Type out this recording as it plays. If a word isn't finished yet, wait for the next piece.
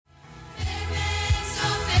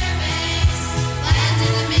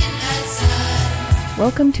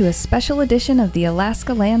Welcome to a special edition of the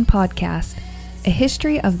Alaska Land Podcast, a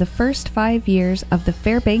history of the first 5 years of the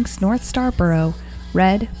Fairbanks North Star Borough,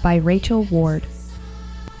 read by Rachel Ward.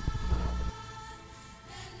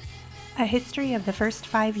 A history of the first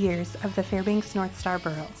 5 years of the Fairbanks North Star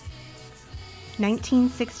Borough.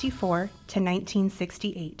 1964 to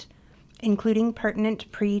 1968, including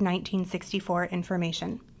pertinent pre-1964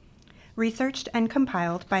 information. Researched and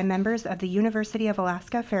compiled by members of the University of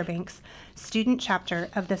Alaska Fairbanks Student Chapter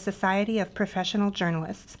of the Society of Professional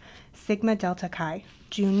Journalists, Sigma Delta Chi,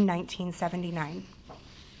 June 1979.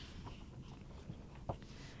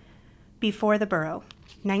 Before the Borough,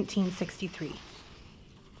 1963.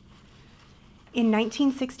 In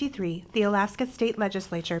 1963, the Alaska State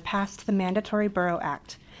Legislature passed the Mandatory Borough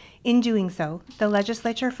Act. In doing so, the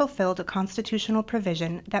legislature fulfilled a constitutional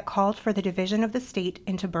provision that called for the division of the state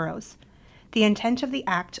into boroughs. The intent of the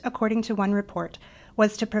act, according to one report,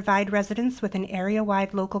 was to provide residents with an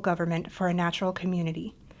area-wide local government for a natural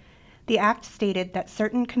community. The act stated that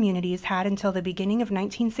certain communities had until the beginning of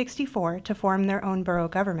 1964 to form their own borough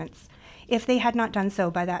governments. If they had not done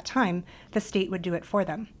so by that time, the state would do it for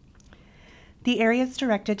them. The areas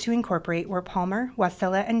directed to incorporate were Palmer,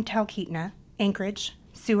 Wasilla, and Talkeetna, Anchorage,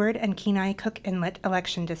 Seward and Kenai Cook Inlet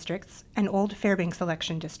election districts, and Old Fairbanks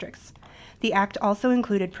election districts. The act also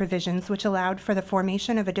included provisions which allowed for the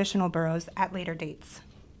formation of additional boroughs at later dates.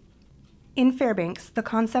 In Fairbanks, the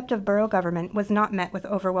concept of borough government was not met with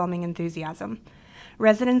overwhelming enthusiasm.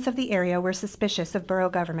 Residents of the area were suspicious of borough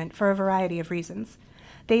government for a variety of reasons.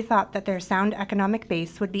 They thought that their sound economic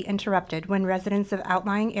base would be interrupted when residents of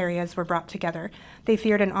outlying areas were brought together. They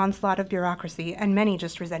feared an onslaught of bureaucracy, and many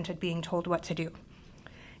just resented being told what to do.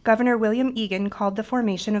 Governor William Egan called the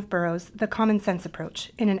formation of boroughs the common sense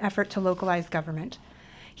approach in an effort to localize government.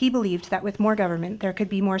 He believed that with more government, there could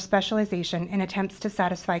be more specialization in attempts to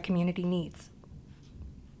satisfy community needs.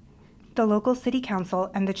 The local city council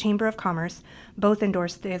and the Chamber of Commerce both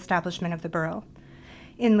endorsed the establishment of the borough.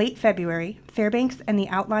 In late February, Fairbanks and the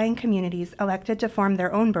outlying communities elected to form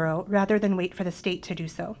their own borough rather than wait for the state to do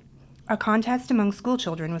so. A contest among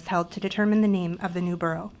schoolchildren was held to determine the name of the new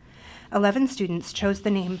borough. 11 students chose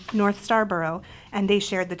the name North Star Borough, and they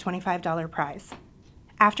shared the $25 prize.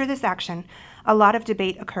 After this action, a lot of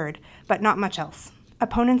debate occurred, but not much else.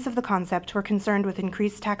 Opponents of the concept were concerned with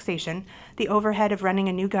increased taxation, the overhead of running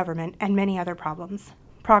a new government, and many other problems.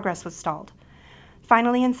 Progress was stalled.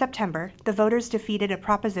 Finally, in September, the voters defeated a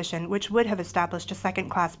proposition which would have established a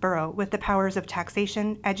second-class borough with the powers of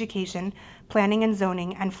taxation, education, planning and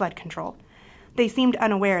zoning, and flood control. They seemed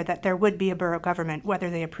unaware that there would be a borough government whether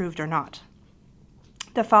they approved or not.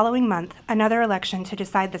 The following month, another election to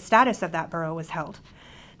decide the status of that borough was held.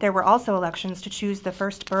 There were also elections to choose the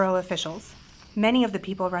first borough officials. Many of the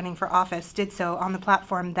people running for office did so on the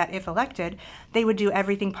platform that, if elected, they would do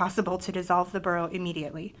everything possible to dissolve the borough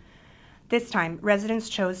immediately. This time, residents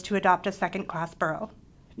chose to adopt a second-class borough.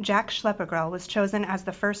 Jack Schleppergrell was chosen as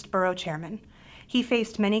the first borough chairman. He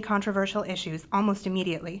faced many controversial issues almost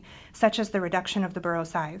immediately, such as the reduction of the borough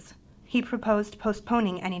size. He proposed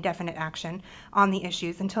postponing any definite action on the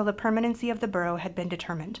issues until the permanency of the borough had been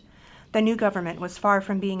determined. The new government was far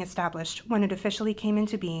from being established when it officially came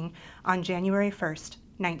into being on January 1st,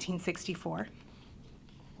 1964.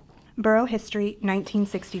 Borough History,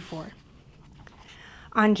 1964.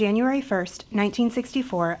 On January 1st,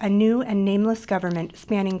 1964, a new and nameless government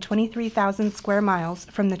spanning 23,000 square miles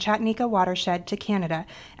from the Chattanooga watershed to Canada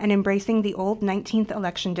and embracing the old 19th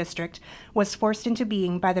election district was forced into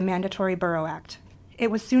being by the Mandatory Borough Act.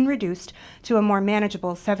 It was soon reduced to a more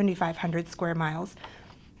manageable 7,500 square miles,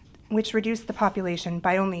 which reduced the population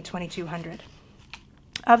by only 2,200.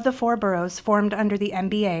 Of the 4 boroughs formed under the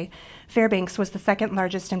MBA, Fairbanks was the second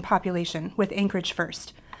largest in population, with Anchorage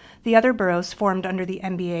first. The other boroughs formed under the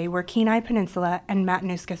MBA were Kenai Peninsula and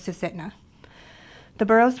Matanuska-Susitna. The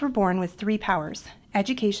boroughs were born with 3 powers: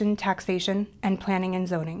 education, taxation, and planning and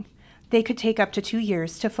zoning. They could take up to 2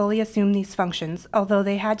 years to fully assume these functions, although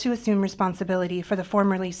they had to assume responsibility for the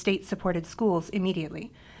formerly state-supported schools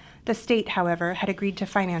immediately. The state, however, had agreed to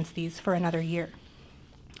finance these for another year.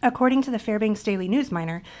 According to the Fairbanks Daily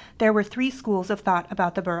News-Miner, there were 3 schools of thought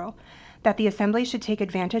about the borough: that the Assembly should take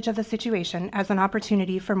advantage of the situation as an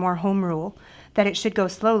opportunity for more home rule, that it should go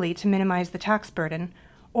slowly to minimize the tax burden,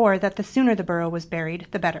 or that the sooner the borough was buried,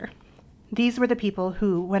 the better. These were the people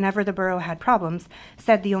who, whenever the borough had problems,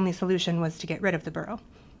 said the only solution was to get rid of the borough.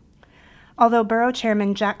 Although Borough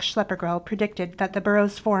Chairman Jack Schleppergrell predicted that the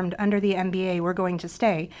boroughs formed under the MBA were going to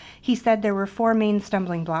stay, he said there were 4 main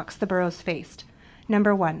stumbling blocks the boroughs faced.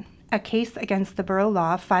 Number 1, a case against the borough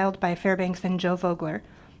law filed by Fairbanks and Joe Vogler.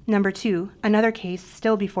 Number 2, another case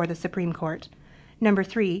still before the Supreme Court. Number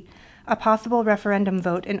 3, a possible referendum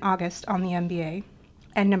vote in August on the MBA.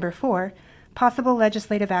 And number 4, possible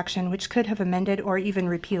legislative action which could have amended or even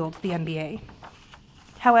repealed the MBA.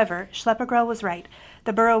 However, Schleppergrell was right.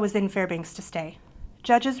 The borough was in Fairbanks to stay.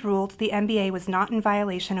 Judges ruled the MBA was not in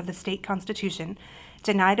violation of the state constitution,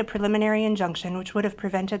 denied a preliminary injunction which would have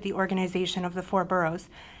prevented the organization of the 4 boroughs,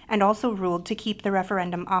 and also ruled to keep the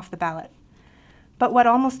referendum off the ballot. But what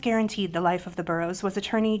almost guaranteed the life of the boroughs was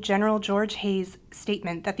Attorney General George Hayes'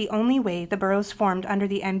 statement that the only way the boroughs formed under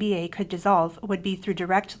the MBA could dissolve would be through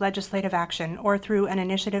direct legislative action or through an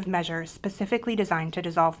initiative measure specifically designed to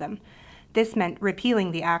dissolve them. This meant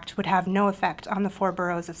repealing the act would have no effect on the 4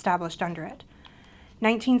 boroughs established under it.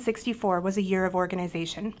 1964 was a year of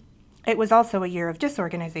organization. It was also a year of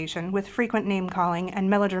disorganization, with frequent name-calling and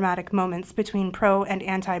melodramatic moments between pro- and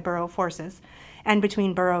anti-borough forces, and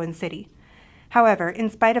between borough and city. However, in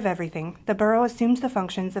spite of everything, the borough assumed the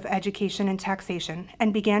functions of education and taxation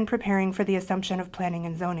and began preparing for the assumption of planning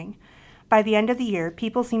and zoning. By the end of the year,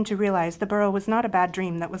 people seemed to realize the borough was not a bad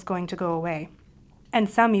dream that was going to go away, and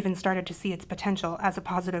some even started to see its potential as a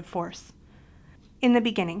positive force. In the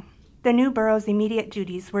beginning, the new borough's immediate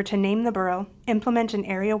duties were to name the borough, implement an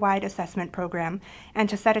area-wide assessment program, and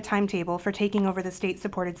to set a timetable for taking over the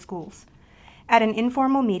state-supported schools. At an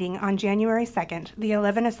informal meeting on January 2nd, the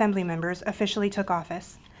 11 assembly members officially took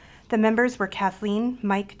office. The members were Kathleen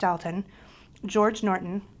Mike Dalton, George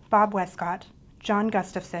Norton, Bob Westcott, John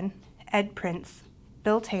Gustafson, Ed Prince,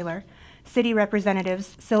 Bill Taylor, City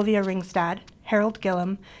Representatives Sylvia Ringstad, Harold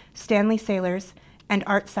Gillum, Stanley Sailors, and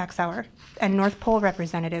Art Saxauer, and North Pole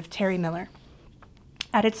Representative Terry Miller.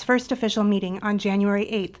 At its first official meeting on January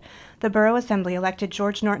 8th, the Borough Assembly elected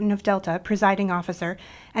George Norton of Delta presiding officer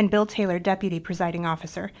and Bill Taylor deputy presiding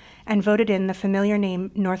officer, and voted in the familiar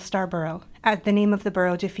name North Star Borough, at the name of the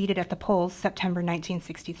borough defeated at the polls September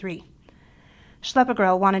 1963.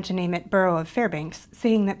 Schleppergrell wanted to name it Borough of Fairbanks,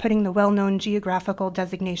 saying that putting the well-known geographical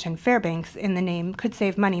designation Fairbanks in the name could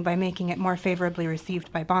save money by making it more favorably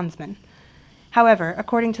received by bondsmen. However,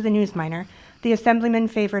 according to the Newsminer, the assemblyman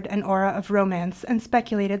favored an aura of romance and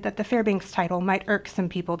speculated that the Fairbanks title might irk some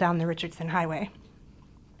people down the Richardson Highway.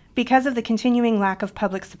 Because of the continuing lack of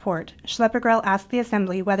public support, Schleppergrell asked the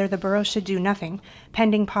Assembly whether the borough should do nothing,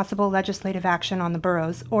 pending possible legislative action on the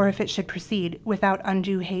boroughs, or if it should proceed without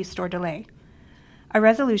undue haste or delay. A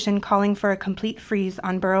resolution calling for a complete freeze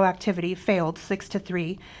on borough activity failed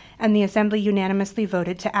 6-3, and the Assembly unanimously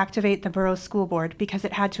voted to activate the borough school board because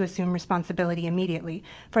it had to assume responsibility immediately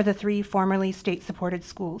for the 3 formerly state-supported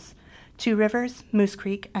schools, Two Rivers, Moose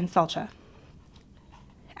Creek, and Salcha.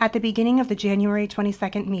 At the beginning of the January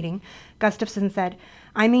 22nd meeting, Gustafson said,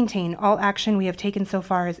 "I maintain all action we have taken so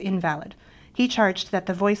far is invalid." He charged that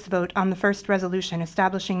the voice vote on the first resolution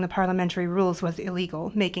establishing the parliamentary rules was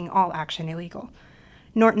illegal, making all action illegal.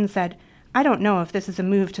 Norton said, "I don't know if this is a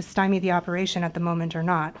move to stymie the operation at the moment or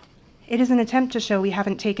not. It is an attempt to show we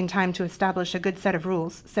haven't taken time to establish a good set of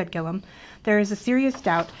rules," said Gillum. "There is a serious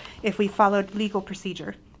doubt if we followed legal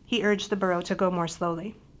procedure." He urged the borough to go more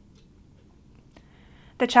slowly.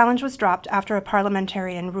 The challenge was dropped after a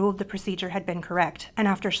parliamentarian ruled the procedure had been correct, and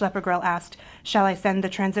after Schleppergrell asked, "Shall I send the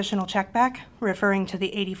transitional check back?" referring to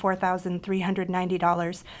the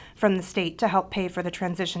 $84,390 from the state to help pay for the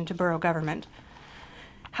transition to borough government.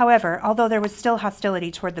 However, although there was still hostility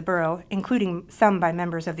toward the borough, including some by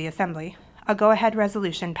members of the Assembly, a go-ahead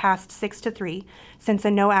resolution passed 6-3, since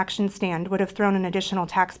a no-action stand would have thrown an additional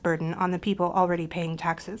tax burden on the people already paying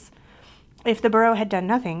taxes. If the borough had done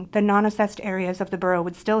nothing, the non-assessed areas of the borough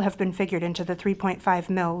would still have been figured into the $3.5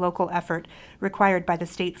 million local effort required by the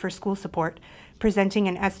state for school support, presenting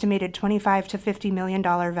an estimated $25 to $50 million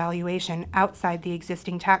valuation outside the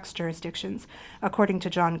existing tax jurisdictions, according to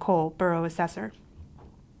John Cole, borough assessor.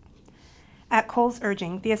 At Cole's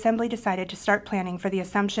urging, the Assembly decided to start planning for the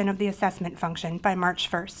assumption of the assessment function by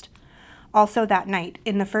March 1st. Also that night,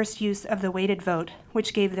 in the first use of the weighted vote,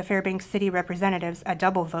 which gave the Fairbanks City representatives a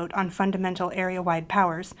double vote on fundamental area-wide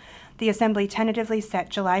powers, the Assembly tentatively set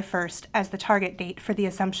July 1st as the target date for the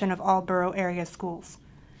assumption of all borough area schools.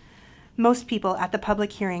 Most people at the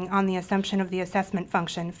public hearing on the assumption of the assessment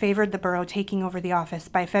function favored the borough taking over the office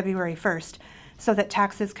by February 1st, so that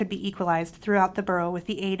taxes could be equalized throughout the borough with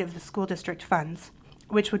the aid of the school district funds,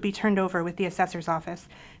 which would be turned over with the assessor's office,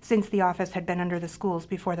 since the office had been under the schools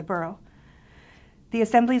before the borough. The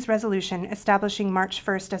Assembly's resolution establishing March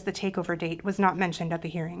 1st as the takeover date was not mentioned at the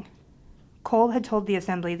hearing. Cole had told the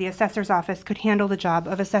Assembly the assessor's office could handle the job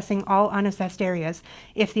of assessing all unassessed areas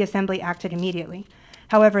if the Assembly acted immediately.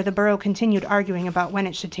 However, the borough continued arguing about when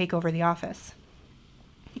it should take over the office.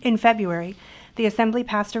 In February, the The Assembly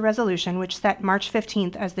passed a resolution which set March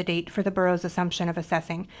 15th as the date for the borough's assumption of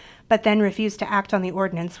assessing, but then refused to act on the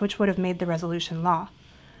ordinance which would have made the resolution law.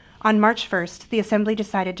 On March 1st, the Assembly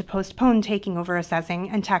decided to postpone taking over assessing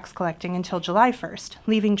and tax collecting until July 1st,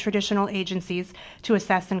 leaving traditional agencies to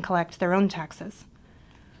assess and collect their own taxes.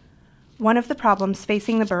 One of the problems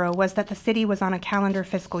facing the borough was that the city was on a calendar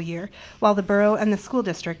fiscal year, while the borough and the school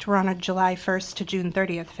district were on a July 1st to June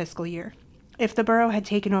 30th fiscal year. If the borough had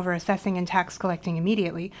taken over assessing and tax collecting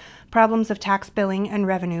immediately, problems of tax billing and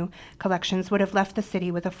revenue collections would have left the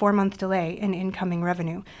city with a 4-month delay in incoming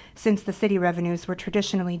revenue, since the city revenues were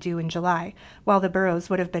traditionally due in July, while the borough's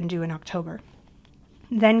would have been due in October.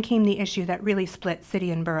 Then came the issue that really split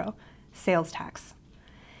city and borough: sales tax.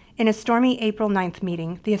 In a stormy April 9th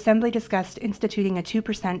meeting, the Assembly discussed instituting a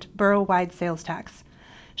 2% borough-wide sales tax.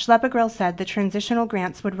 Schleppegrell said the transitional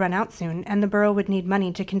grants would run out soon and the borough would need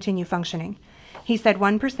money to continue functioning. He said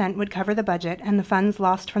 1% would cover the budget and the funds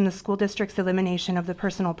lost from the school district's elimination of the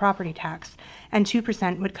personal property tax, and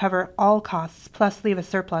 2% would cover all costs plus leave a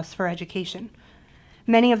surplus for education.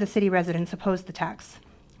 Many of the city residents opposed the tax.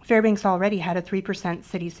 Fairbanks already had a 3%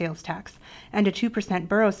 city sales tax, and a 2%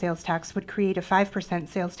 borough sales tax would create a 5%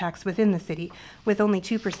 sales tax within the city, with only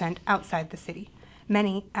 2% outside the city.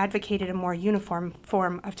 Many advocated a more uniform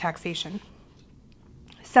form of taxation.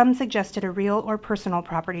 Some suggested a real or personal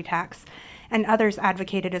property tax, and others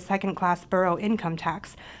advocated a second-class borough income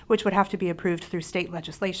tax, which would have to be approved through state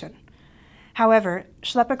legislation. However,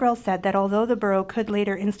 Schleppegrell said that although the borough could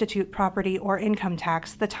later institute property or income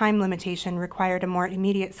tax, the time limitation required a more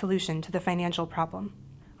immediate solution to the financial problem.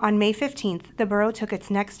 On May 15th, the borough took its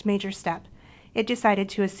next major step. It decided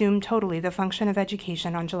to assume totally the function of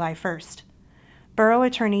education on July 1st. Borough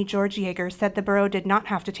Attorney George Yeager said the borough did not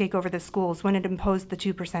have to take over the schools when it imposed the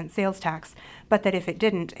 2% sales tax, but that if it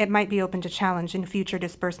didn't, it might be open to challenge in future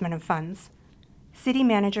disbursement of funds. City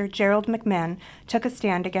Manager Gerald McMahon took a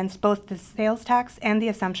stand against both the sales tax and the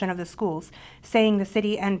assumption of the schools, saying the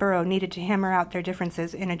city and borough needed to hammer out their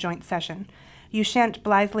differences in a joint session. "You shan't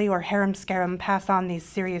blithely or harum-scarum pass on these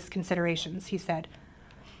serious considerations," he said.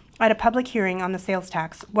 At a public hearing on the sales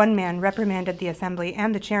tax, one man reprimanded the Assembly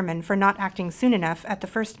and the chairman for not acting soon enough at the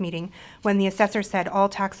first meeting when the assessor said all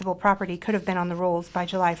taxable property could have been on the rolls by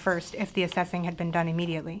July 1st if the assessing had been done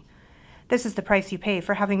immediately. "This is the price you pay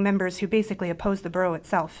for having members who basically oppose the borough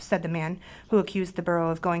itself," said the man, who accused the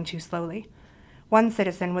borough of going too slowly. One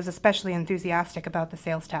citizen was especially enthusiastic about the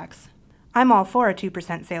sales tax. "I'm all for a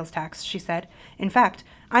 2% sales tax," she said. "In fact,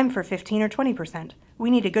 I'm for 15 or 20%.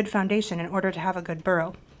 We need a good foundation in order to have a good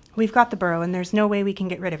borough. We've got the borough, and there's no way we can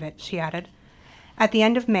get rid of it," she added. At the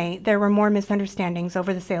end of May, there were more misunderstandings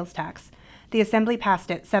over the sales tax. The Assembly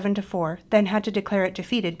passed it 7-4, then had to declare it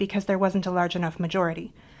defeated because there wasn't a large enough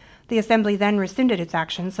majority. The Assembly then rescinded its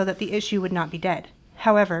action so that the issue would not be dead.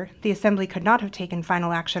 However, the Assembly could not have taken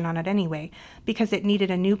final action on it anyway, because it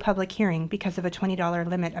needed a new public hearing because of a $20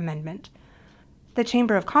 limit amendment. The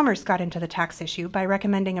Chamber of Commerce got into the tax issue by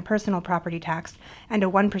recommending a personal property tax and a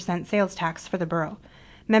 1% sales tax for the borough.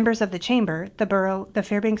 Members of the Chamber, the borough, the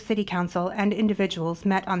Fairbanks City Council, and individuals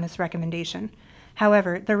met on this recommendation.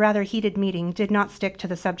 However, the rather heated meeting did not stick to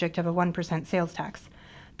the subject of a 1% sales tax.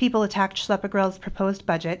 People attacked Schleppegrell's proposed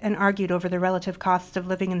budget and argued over the relative costs of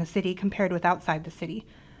living in the city compared with outside the city.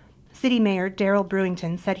 City Mayor Darrell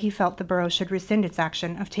Brewington said he felt the borough should rescind its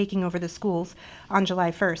action of taking over the schools on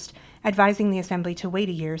July 1st, advising the Assembly to wait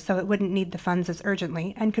a year so it wouldn't need the funds as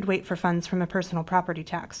urgently and could wait for funds from a personal property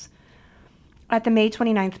tax. At the May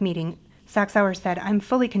 29th meeting, Saxauer said, "I'm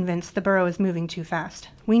fully convinced the borough is moving too fast.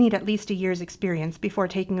 We need at least a year's experience before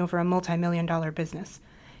taking over a multi-million-dollar business."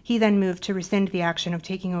 He then moved to rescind the action of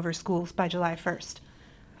taking over schools by July 1st.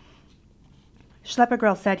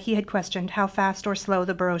 Schleppegrell said he had questioned how fast or slow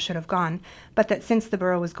the borough should have gone, but that since the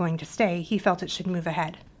borough was going to stay, he felt it should move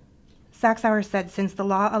ahead. Saxauer said since the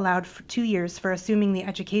law allowed for 2 years for assuming the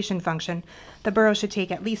education function, the borough should take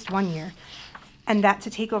at least 1 year, and that to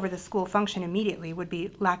take over the school function immediately would be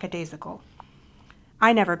lackadaisical.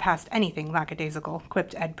 "I never passed anything lackadaisical,"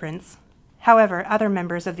 quipped Ed Prince. However, other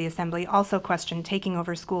members of the Assembly also questioned taking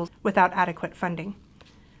over schools without adequate funding.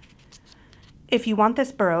 "If you want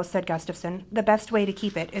this borough," said Gustafson, "the best way to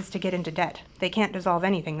keep it is to get into debt. They can't dissolve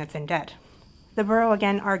anything that's in debt." The borough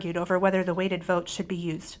again argued over whether the weighted vote should be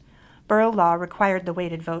used. Borough law required the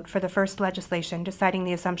weighted vote for the first legislation deciding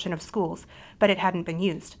the assumption of schools, but it hadn't been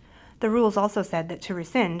used. The rules also said that to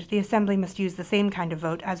rescind, the Assembly must use the same kind of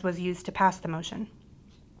vote as was used to pass the motion.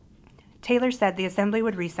 Taylor said the Assembly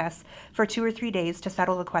would recess for 2 or 3 days to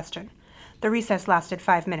settle the question. The recess lasted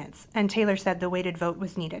 5 minutes, and Taylor said the weighted vote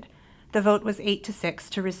was needed. The vote was 8-6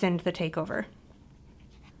 to rescind the takeover.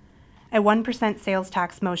 A 1% sales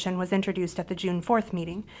tax motion was introduced at the June 4th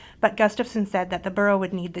meeting, but Gustafson said that the borough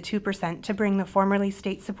would need the 2% to bring the formerly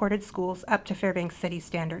state-supported schools up to Fairbanks City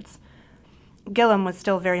standards. Gillum was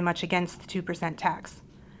still very much against the 2% tax.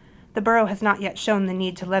 The borough has not yet shown the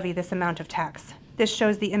need to levy this amount of tax. This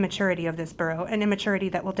shows the immaturity of this borough, an immaturity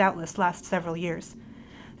that will doubtless last several years.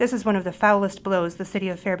 This is one of the foulest blows the city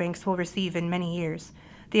of Fairbanks will receive in many years.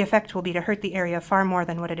 The effect will be to hurt the area far more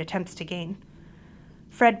than what it attempts to gain.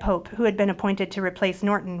 Fred Pope, who had been appointed to replace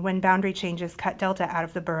Norton when boundary changes cut Delta out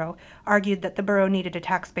of the borough, argued that the borough needed a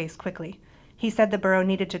tax base quickly. He said the borough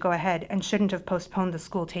needed to go ahead and shouldn't have postponed the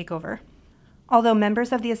school takeover. Although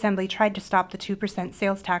members of the Assembly tried to stop the 2%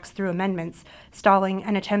 sales tax through amendments, stalling,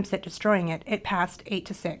 and attempts at destroying it, it passed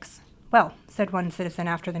 8-6. "Well," said one citizen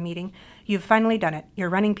after the meeting, "you've finally done it. You're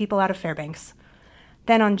running people out of Fairbanks."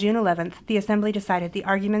 Then on June 11th, the Assembly decided the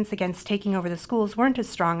arguments against taking over the schools weren't as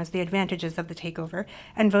strong as the advantages of the takeover,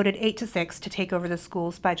 and voted 8-6 to take over the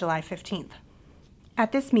schools by July 15th.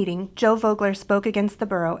 At this meeting, Joe Vogler spoke against the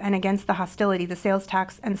borough and against the hostility the sales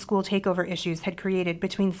tax and school takeover issues had created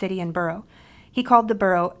between city and borough. He called the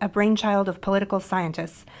borough a brainchild of political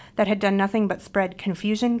scientists that had done nothing but spread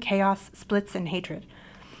confusion, chaos, splits, and hatred.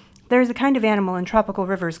 There is a kind of animal in tropical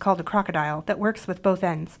rivers called a crocodile that works with both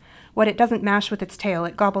ends. What it doesn't mash with its tail,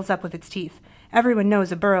 it gobbles up with its teeth. Everyone knows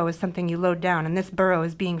a burro is something you load down, and this burro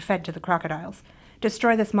is being fed to the crocodiles.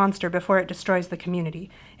 Destroy this monster before it destroys the community.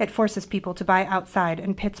 It forces people to buy outside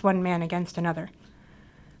and pits one man against another.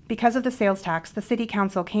 Because of the sales tax, the city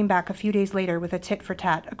council came back a few days later with a tit for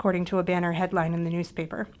tat, according to a banner headline in the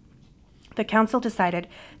newspaper. The council decided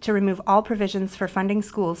to remove all provisions for funding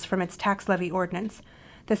schools from its tax levy ordinance.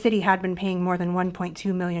 The city had been paying more than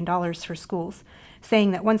 $1.2 million for schools,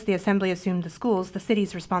 saying that once the Assembly assumed the schools, the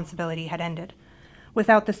city's responsibility had ended.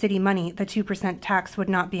 Without the city money, the 2% tax would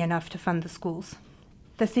not be enough to fund the schools.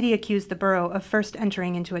 The city accused the borough of first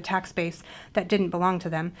entering into a tax base that didn't belong to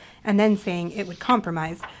them, and then saying it would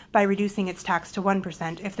compromise by reducing its tax to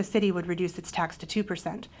 1% if the city would reduce its tax to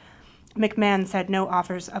 2%. McMahon said no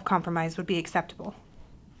offers of compromise would be acceptable.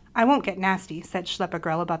 "I won't get nasty," said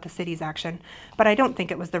Schleppergrell about the city's action, "but I don't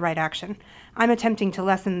think it was the right action. I'm attempting to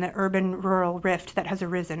lessen the urban-rural rift that has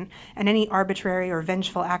arisen, and any arbitrary or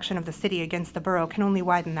vengeful action of the city against the borough can only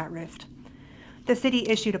widen that rift." The city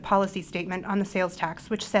issued a policy statement on the sales tax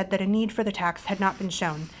which said that a need for the tax had not been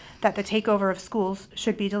shown, that the takeover of schools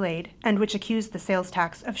should be delayed, and which accused the sales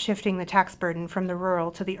tax of shifting the tax burden from the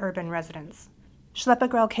rural to the urban residents.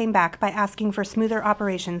 Schleppergrell came back by asking for smoother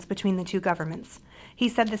operations between the two governments. He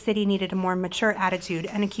said the city needed a more mature attitude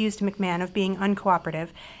and accused McMahon of being uncooperative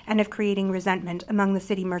and of creating resentment among the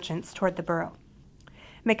city merchants toward the borough.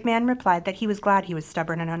 McMahon replied that he was glad he was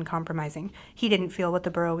stubborn and uncompromising. He didn't feel what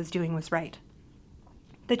the borough was doing was right.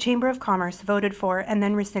 The Chamber of Commerce voted for and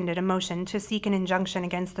then rescinded a motion to seek an injunction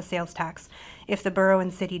against the sales tax if the borough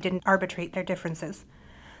and city didn't arbitrate their differences.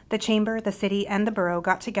 The Chamber, the city, and the borough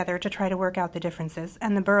got together to try to work out the differences,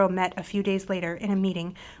 and the borough met a few days later in a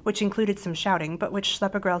meeting which included some shouting, but which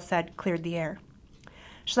Schleppergrell said cleared the air.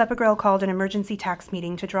 Schleppergrell called an emergency tax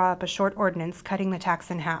meeting to draw up a short ordinance cutting the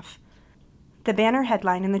tax in half. The banner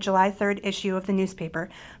headline in the July 3rd issue of the newspaper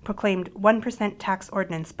proclaimed 1% tax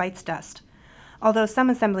ordinance bites dust. Although some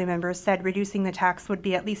Assembly members said reducing the tax would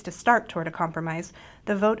be at least a start toward a compromise,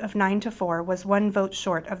 the vote of 9-4 was one vote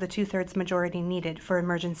short of the 2/3 majority needed for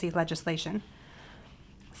emergency legislation.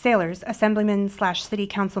 Sailors, assemblymen/city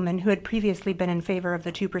councilmen who had previously been in favor of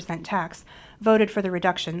the 2% tax, voted for the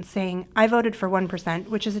reduction, saying, "I voted for 1%,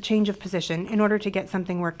 which is a change of position, in order to get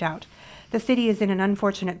something worked out. The city is in an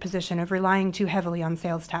unfortunate position of relying too heavily on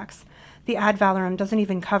sales tax. The ad valorem doesn't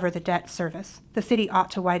even cover the debt service. The city ought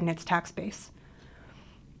to widen its tax base."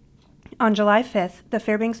 On July 5th, the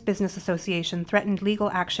Fairbanks Business Association threatened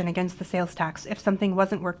legal action against the sales tax if something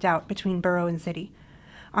wasn't worked out between borough and city.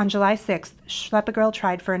 On July 6th, Schleppergrell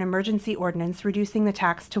tried for an emergency ordinance reducing the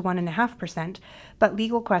tax to 1.5%, but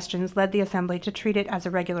legal questions led the Assembly to treat it as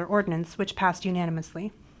a regular ordinance, which passed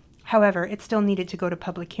unanimously. However, it still needed to go to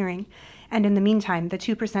public hearing, and in the meantime, the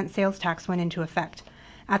 2% sales tax went into effect.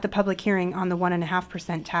 At the public hearing on the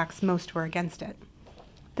 1.5% tax, most were against it.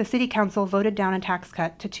 The City Council voted down a tax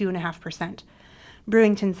cut to 2.5%.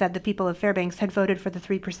 Brewington said the people of Fairbanks had voted for the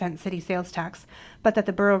 3% city sales tax, but that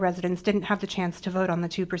the borough residents didn't have the chance to vote on the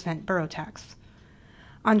 2% borough tax.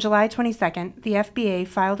 On July 22nd, the FBA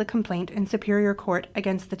filed a complaint in Superior Court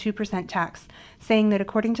against the 2% tax, saying that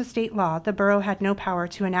according to state law, the borough had no power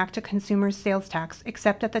to enact a consumer's sales tax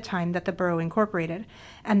except at the time that the borough incorporated,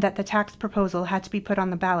 and that the tax proposal had to be put on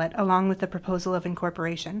the ballot along with the proposal of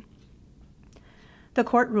incorporation. The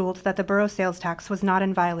court ruled that the borough sales tax was not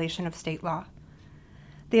in violation of state law.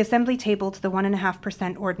 The Assembly tabled the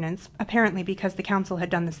 1.5% ordinance, apparently because the Council had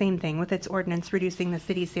done the same thing with its ordinance reducing the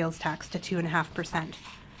city sales tax to 2.5%.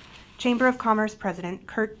 Chamber of Commerce President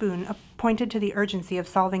Kurt Boone pointed to the urgency of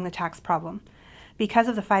solving the tax problem. Because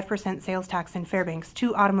of the 5% sales tax in Fairbanks,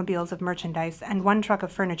 2 automobiles of merchandise and 1 truck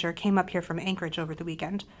of furniture came up here from Anchorage over the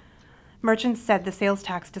weekend. Merchants said the sales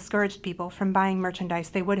tax discouraged people from buying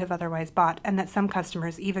merchandise they would have otherwise bought, and that some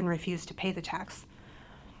customers even refused to pay the tax.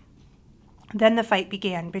 Then the fight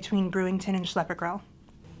began between Brewington and Schleppegrell.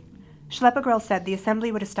 Schleppegrell said the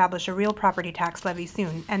Assembly would establish a real property tax levy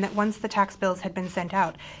soon, and that once the tax bills had been sent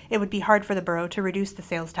out, it would be hard for the borough to reduce the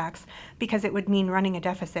sales tax because it would mean running a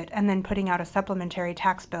deficit and then putting out a supplementary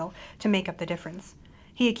tax bill to make up the difference.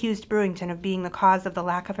 He accused Brewington of being the cause of the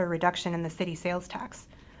lack of a reduction in the city sales tax.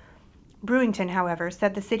 Brewington, however,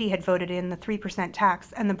 said the city had voted in the 3%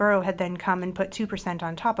 tax, and the borough had then come and put 2%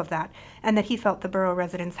 on top of that, and that he felt the borough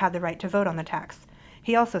residents had the right to vote on the tax.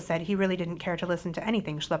 He also said he really didn't care to listen to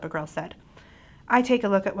anything Schleppegrell said. I take a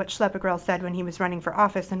look at what Schleppegrell said when he was running for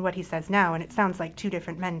office and what he says now, and it sounds like 2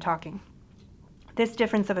 different men talking. This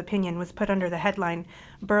difference of opinion was put under the headline,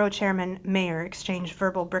 Borough Chairman, Mayor exchange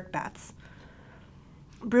verbal brickbats.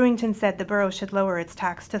 Brewington said the borough should lower its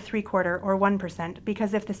tax to 3/4 or 1%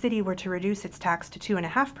 because if the city were to reduce its tax to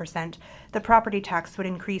 2.5%, the property tax would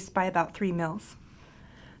increase by about 3 mils.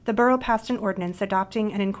 The borough passed an ordinance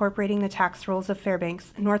adopting and incorporating the tax rolls of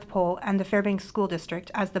Fairbanks, North Pole, and the Fairbanks School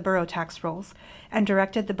District as the borough tax rolls, and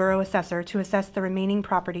directed the borough assessor to assess the remaining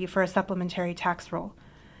property for a supplementary tax roll.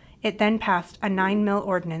 It then passed a 9 mil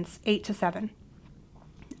ordinance, 8-7.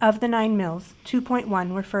 Of the 9 mills,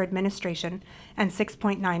 2.1 were for administration and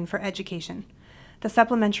 6.9 for education. The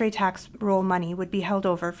supplementary tax roll money would be held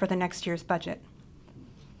over for the next year's budget.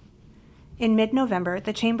 In mid-November,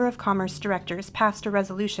 the Chamber of Commerce directors passed a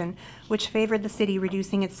resolution which favored the city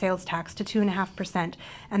reducing its sales tax to 2.5%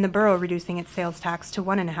 and the borough reducing its sales tax to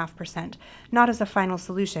 1.5%, not as a final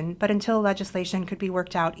solution, but until legislation could be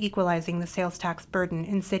worked out equalizing the sales tax burden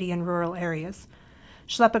in city and rural areas.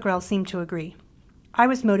 Schleppegrell seemed to agree. I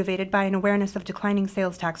was motivated by an awareness of declining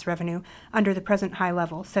sales tax revenue under the present high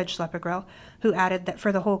level, said Schleppegrell, who added that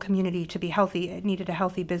for the whole community to be healthy, it needed a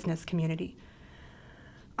healthy business community.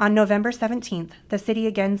 On November 17th, the city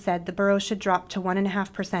again said the borough should drop to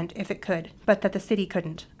 1.5% if it could, but that the city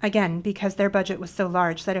couldn't, again because their budget was so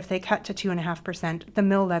large that if they cut to 2.5%, the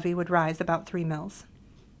mill levy would rise about 3 mils.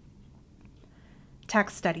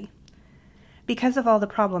 Tax study. Because of all the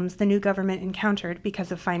problems the new government encountered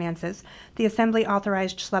because of finances, the Assembly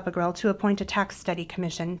authorized Schleppegrell to appoint a tax study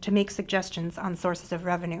commission to make suggestions on sources of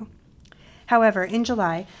revenue. However, in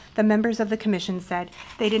July, the members of the commission said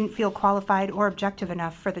they didn't feel qualified or objective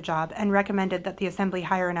enough for the job and recommended that the Assembly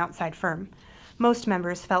hire an outside firm. Most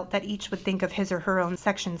members felt that each would think of his or her own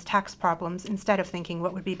section's tax problems instead of thinking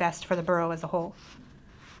what would be best for the borough as a whole.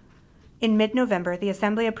 In mid-November, the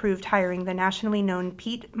Assembly approved hiring the nationally known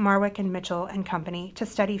Pete, Marwick & Mitchell and Company to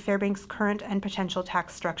study Fairbanks' current and potential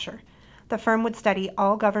tax structure. The firm would study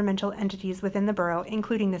all governmental entities within the borough,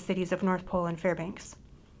 including the cities of North Pole and Fairbanks.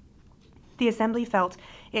 The Assembly felt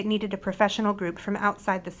it needed a professional group from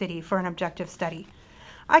outside the city for an objective study.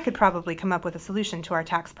 I could probably come up with a solution to our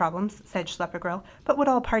tax problems, said Schleppegrell, but would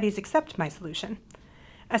all parties accept my solution?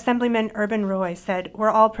 Assemblyman Urban Roy said,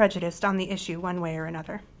 we're all prejudiced on the issue one way or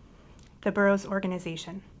another. The borough's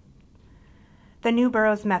organization. The new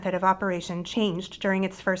borough's method of operation changed during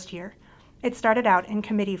its first year. It started out in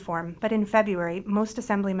committee form, but in February, most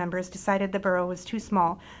Assembly members decided the borough was too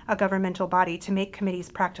small a governmental body to make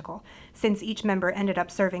committees practical, since each member ended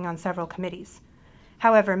up serving on several committees.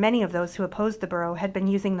 However, many of those who opposed the borough had been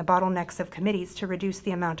using the bottlenecks of committees to reduce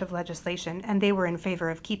the amount of legislation, and they were in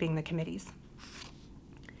favor of keeping the committees.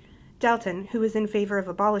 Dalton, who was in favor of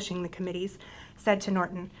abolishing the committees, said to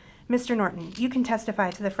Norton, Mr. Norton, you can testify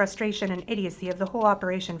to the frustration and idiocy of the whole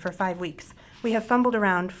operation for 5 weeks. We have fumbled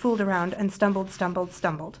around, fooled around, and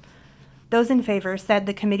stumbled. Those in favor said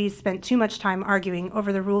the committees spent too much time arguing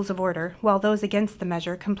over the rules of order, while those against the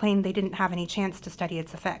measure complained they didn't have any chance to study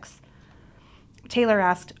its effects. Taylor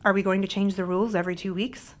asked, are we going to change the rules every 2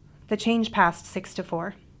 weeks? The change passed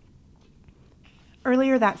 6-4.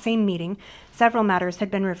 Earlier that same meeting, several matters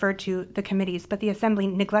had been referred to the committees, but the Assembly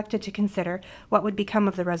neglected to consider what would become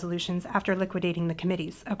of the resolutions after liquidating the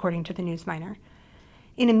committees, according to the Newsminer.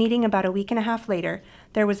 In a meeting about a week and a half later,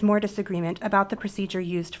 there was more disagreement about the procedure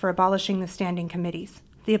used for abolishing the standing committees.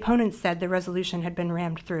 The opponents said the resolution had been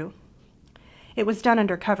rammed through. It was done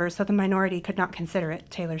under cover, so the minority could not consider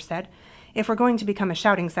it, Taylor said. If we're going to become a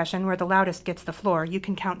shouting session where the loudest gets the floor, you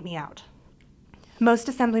can count me out. Most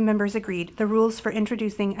Assembly members agreed the rules for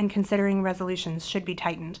introducing and considering resolutions should be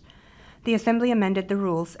tightened. The Assembly amended the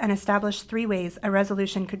rules and established 3 ways a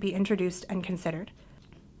resolution could be introduced and considered.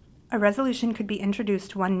 A resolution could be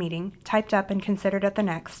introduced one meeting, typed up and considered at the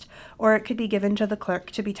next, or it could be given to the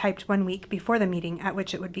clerk to be typed 1 week before the meeting at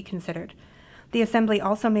which it would be considered. The Assembly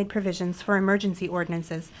also made provisions for emergency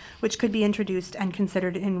ordinances, which could be introduced and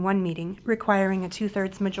considered in one meeting, requiring a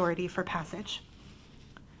 2/3 majority for passage.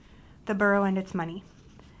 The Borough and its money.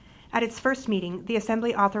 At its first meeting, the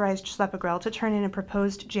Assembly authorized Schleppegrell to turn in a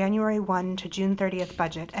proposed January 1 to June 30th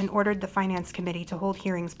budget and ordered the Finance Committee to hold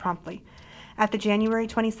hearings promptly. At the January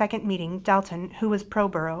 22nd meeting, Dalton, who was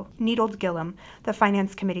pro-Borough, needled Gillum, the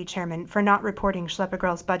Finance Committee chairman, for not reporting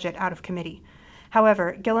Schleppegrell's budget out of committee.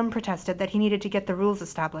 However, Gillum protested that he needed to get the rules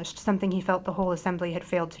established, something he felt the whole Assembly had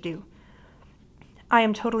failed to do. "I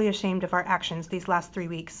am totally ashamed of our actions these last 3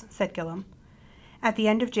 weeks," said Gillum. At the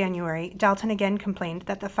end of January, Dalton again complained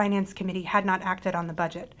that the Finance Committee had not acted on the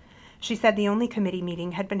budget. She said the only committee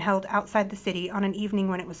meeting had been held outside the city on an evening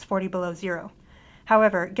when it was 40 below zero.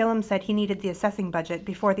 However, Gillum said he needed the assessing budget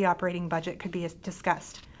before the operating budget could be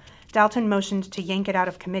discussed. Dalton motioned to yank it out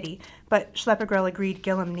of committee, but Schleppegrell agreed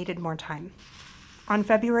Gillum needed more time. On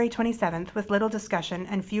February 27th, with little discussion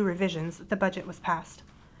and few revisions, the budget was passed.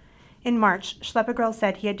 In March, Schleppegrell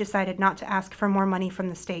said he had decided not to ask for more money from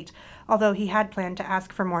the state, although he had planned to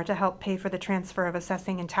ask for more to help pay for the transfer of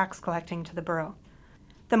assessing and tax collecting to the borough.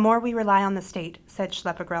 "The more we rely on the state," said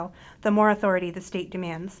Schleppegrell, "the more authority the state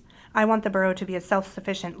demands. I want the borough to be a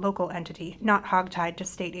self-sufficient local entity, not hogtied to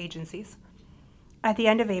state agencies." At the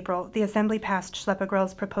end of April, the Assembly passed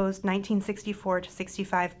Schleppegrell's proposed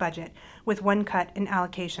 1964-65 budget, with 1 cut in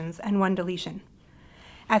allocations and 1 deletion.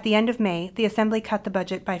 At the end of May, the Assembly cut the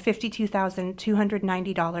budget by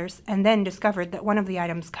 $52,290 and then discovered that one of the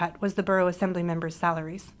items cut was the borough assembly members'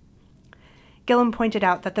 salaries. Gillum pointed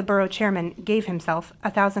out that the borough chairman gave himself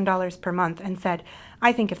 $1,000 per month and said,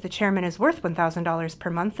 "I think if the chairman is worth $1,000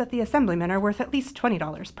 per month, that the assemblymen are worth at least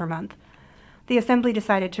 $20 per month." The Assembly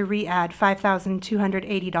decided to re-add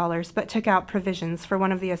 $5,280 but took out provisions for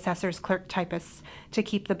one of the assessor's clerk typists to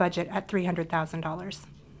keep the budget at $300,000.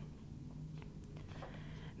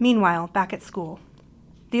 Meanwhile, back at school.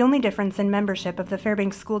 The only difference in membership of the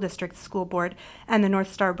Fairbanks School District School Board and the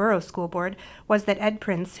North Star Borough School Board was that Ed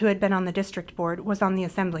Prince, who had been on the district board, was on the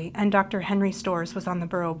Assembly, and Dr. Henry Storrs was on the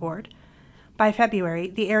Borough Board. By February,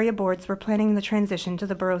 the area boards were planning the transition to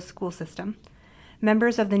the borough school system.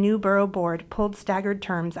 Members of the new Borough Board pulled staggered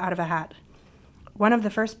terms out of a hat. One of the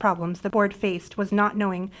first problems the board faced was not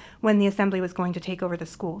knowing when the Assembly was going to take over the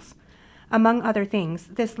schools. Among other things,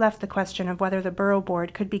 this left the question of whether the Borough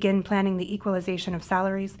Board could begin planning the equalization of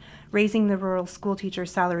salaries, raising the rural school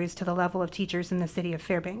teachers' salaries to the level of teachers in the city of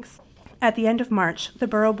Fairbanks. At the end of March, the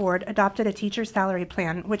Borough Board adopted a teacher salary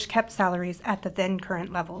plan which kept salaries at the then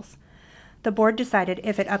current levels. The board decided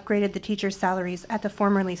if it upgraded the teachers' salaries at the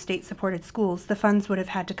formerly state-supported schools, the funds would have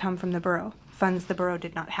had to come from the borough, funds the borough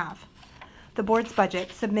did not have. The board's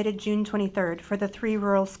budget, submitted June 23rd for the 3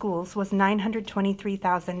 rural schools, was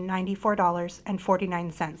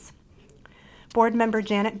 $923,094.49. Board member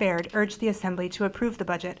Janet Baird urged the Assembly to approve the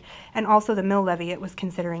budget and also the mill levy it was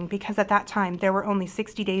considering because at that time there were only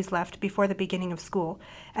 60 days left before the beginning of school,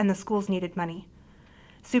 and the schools needed money.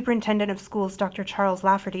 Superintendent of Schools Dr. Charles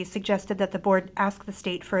Lafferty suggested that the board ask the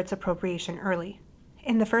state for its appropriation early.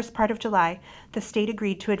 In the first part of July, the state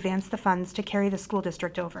agreed to advance the funds to carry the school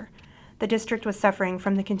district over. The district was suffering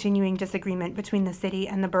from the continuing disagreement between the city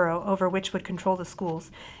and the borough over which would control the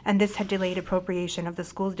schools, and this had delayed appropriation of the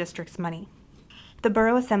school district's money. The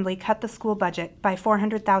Borough Assembly cut the school budget by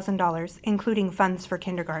 $400,000, including funds for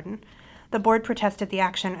kindergarten. The board protested the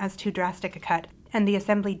action as too drastic a cut, and the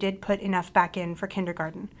Assembly did put enough back in for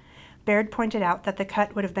kindergarten. Baird pointed out that the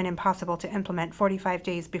cut would have been impossible to implement 45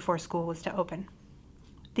 days before school was to open.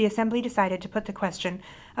 The Assembly decided to put the question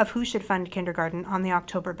of who should fund kindergarten on the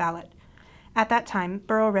October ballot. At that time,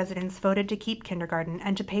 borough residents voted to keep kindergarten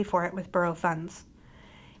and to pay for it with borough funds.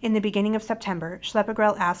 In the beginning of September,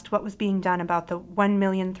 Schleppegrell asked what was being done about the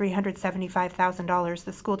 $1,375,000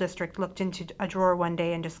 the school district looked into a drawer one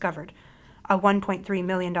day and discovered, a $1.3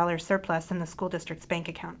 million surplus in the school district's bank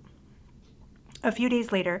account. A few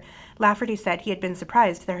days later, Lafferty said he had been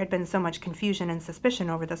surprised there had been so much confusion and suspicion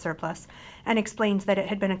over the surplus, and explained that it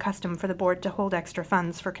had been a custom for the board to hold extra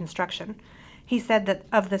funds for construction. He said that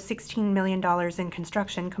of the $16 million in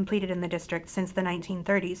construction completed in the district since the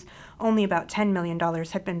 1930s, only about $10 million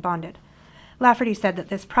had been bonded. Lafferty said that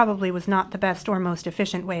this probably was not the best or most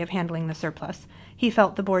efficient way of handling the surplus. He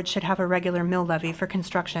felt the board should have a regular mill levy for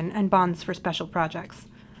construction and bonds for special projects.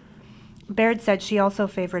 Baird said she also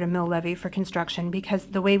favored a mill levy for construction because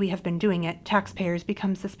the way we have been doing it, taxpayers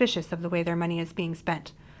become suspicious of the way their money is being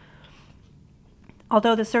spent.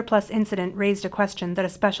 Although the surplus incident raised a question that a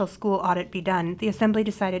special school audit be done, the Assembly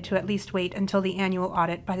decided to at least wait until the annual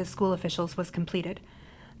audit by the school officials was completed.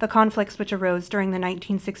 The conflicts which arose during the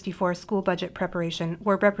 1964 school budget preparation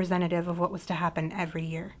were representative of what was to happen every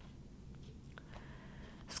year.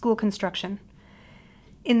 School construction.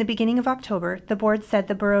 In the beginning of October, the board said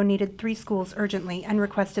the borough needed 3 schools urgently and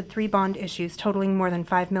requested 3 bond issues totaling more than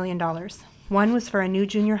 $5 million. One was for a new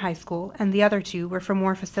junior high school, and the other 2 were for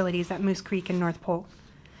more facilities at Moose Creek and North Pole.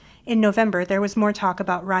 In November, there was more talk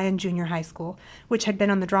about Ryan Junior High School, which had been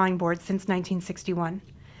on the drawing board since 1961.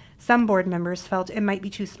 Some board members felt it might be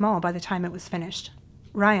too small by the time it was finished.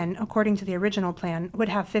 Ryan, according to the original plan, would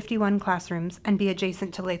have 51 classrooms and be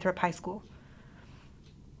adjacent to Lathrop High School.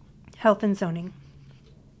 Health and zoning.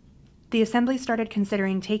 The Assembly started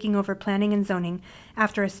considering taking over planning and zoning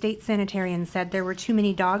after a state sanitarian said there were too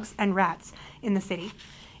many dogs and rats in the city.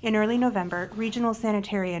 In early November, regional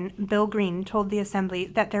sanitarian Bill Green told the Assembly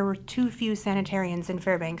that there were too few sanitarians in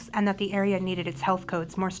Fairbanks and that the area needed its health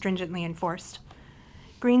codes more stringently enforced.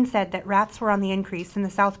 Green said that rats were on the increase in the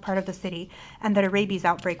south part of the city and that a rabies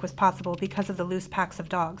outbreak was possible because of the loose packs of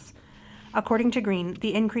dogs. According to Green,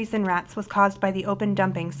 the increase in rats was caused by the open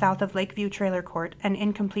dumping south of Lakeview Trailer Court and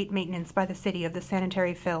incomplete maintenance by the city of the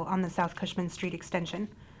sanitary fill on the South Cushman Street extension.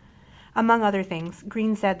 Among other things,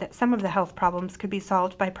 Green said that some of the health problems could be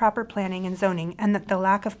solved by proper planning and zoning and that the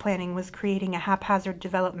lack of planning was creating a haphazard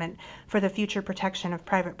development for the future protection of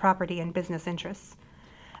private property and business interests.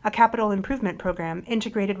 A capital improvement program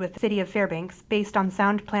integrated with the City of Fairbanks based on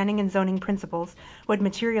sound planning and zoning principles would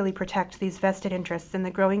materially protect these vested interests in the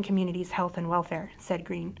growing community's health and welfare, said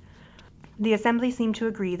Green. The Assembly seemed to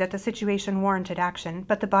agree that the situation warranted action,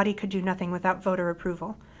 but the body could do nothing without voter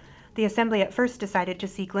approval. The Assembly at first decided to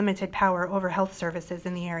seek limited power over health services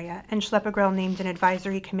in the area, and Schleppegrell named an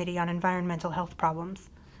advisory committee on environmental health problems.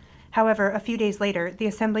 However, a few days later, the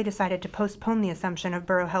Assembly decided to postpone the assumption of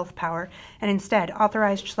borough health power and instead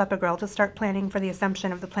authorized Schleppegrell to start planning for the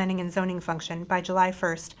assumption of the planning and zoning function by July 1,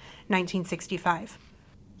 1965.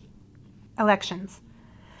 Elections.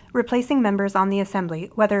 Replacing members on the Assembly,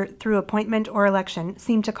 whether through appointment or election,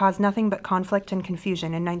 seemed to cause nothing but conflict and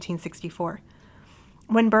confusion in 1964.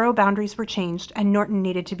 When borough boundaries were changed and Norton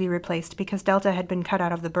needed to be replaced because Delta had been cut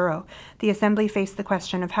out of the borough, the Assembly faced the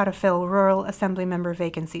question of how to fill rural Assembly member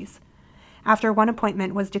vacancies. After one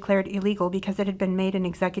appointment was declared illegal because it had been made in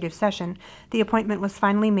executive session, the appointment was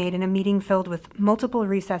finally made in a meeting filled with multiple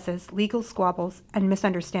recesses, legal squabbles, and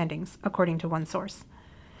misunderstandings, according to one source.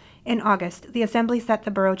 In August, the Assembly set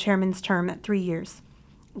the borough chairman's term at 3 years.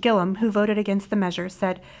 Gillum, who voted against the measure,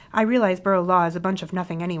 said, "I realize borough law is a bunch of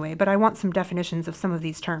nothing anyway, but I want some definitions of some of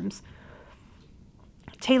these terms."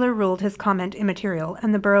 Taylor ruled his comment immaterial,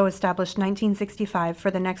 and the borough established 1965 for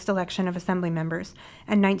the next election of Assembly members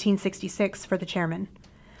and 1966 for the chairman.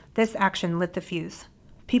 This action lit the fuse.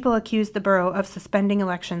 People accused the borough of suspending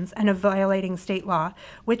elections and of violating state law,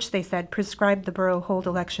 which, they said, prescribed the borough hold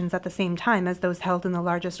elections at the same time as those held in the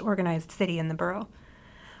largest organized city in the borough.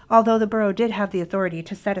 Although the borough did have the authority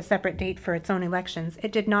to set a separate date for its own elections,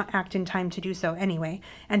 it did not act in time to do so anyway,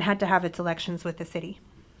 and had to have its elections with the city.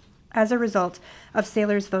 As a result of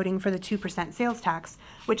sailors voting for the 2% sales tax,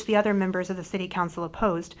 which the other members of the city council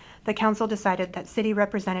opposed, the council decided that city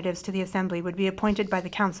representatives to the Assembly would be appointed by the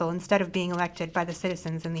council instead of being elected by the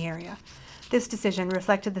citizens in the area. This decision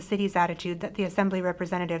reflected the city's attitude that the Assembly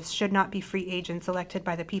representatives should not be free agents elected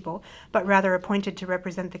by the people, but rather appointed to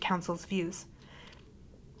represent the council's views.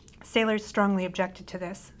 Sailors strongly objected to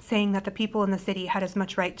this, saying that the people in the city had as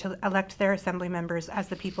much right to elect their Assembly members as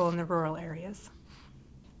the people in the rural areas.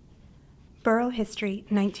 Borough History,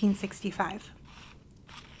 1965.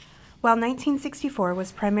 While 1964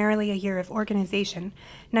 was primarily a year of organization,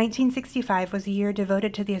 1965 was a year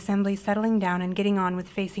devoted to the Assembly settling down and getting on with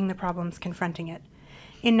facing the problems confronting it.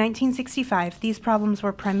 In 1965, these problems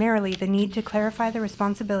were primarily the need to clarify the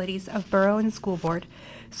responsibilities of borough and school board,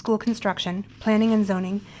 school construction, planning and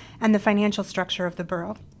zoning, and the financial structure of the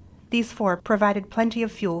borough. These 4 provided plenty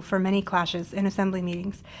of fuel for many clashes in Assembly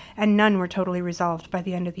meetings, and none were totally resolved by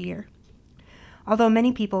the end of the year. Although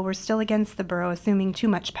many people were still against the borough assuming too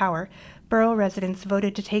much power, borough residents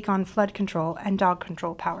voted to take on flood control and dog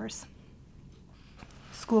control powers.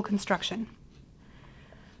 School construction.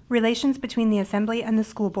 Relations between the Assembly and the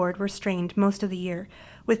school board were strained most of the year,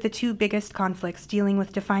 with the 2 biggest conflicts dealing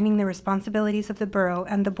with defining the responsibilities of the borough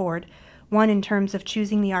and the board, one in terms of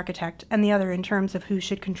choosing the architect and the other in terms of who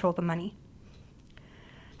should control the money.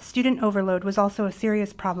 Student overload was also a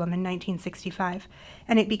serious problem in 1965,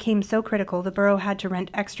 and it became so critical the borough had to rent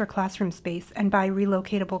extra classroom space and buy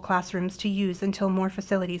relocatable classrooms to use until more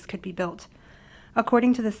facilities could be built.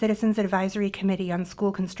 According to the Citizens Advisory Committee on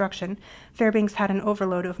School Construction, Fairbanks had an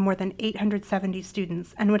overload of more than 870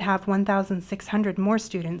 students and would have 1,600 more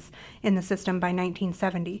students in the system by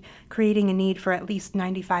 1970, creating a need for at least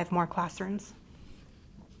 95 more classrooms.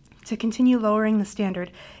 To continue lowering the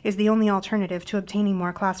standard is the only alternative to obtaining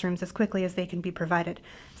more classrooms as quickly as they can be provided,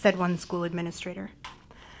 said one school administrator.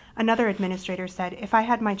 Another administrator said, "If I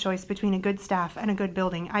had my choice between a good staff and a good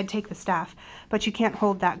building, I'd take the staff, but you can't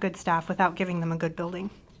hold that good staff without giving them a good building."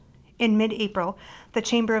 In mid-April, the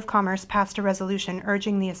Chamber of Commerce passed a resolution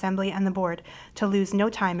urging the Assembly and the Board to lose no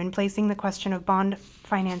time in placing the question of bond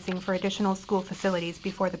financing for additional school facilities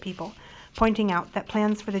before the people, pointing out that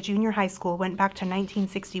plans for the junior high school went back to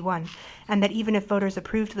 1961, and that even if voters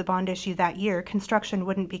approved the bond issue that year, construction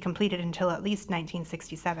wouldn't be completed until at least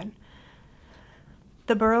 1967.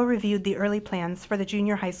 The borough reviewed the early plans for the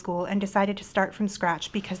junior high school and decided to start from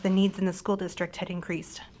scratch because the needs in the school district had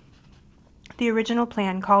increased. The original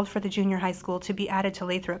plan called for the junior high school to be added to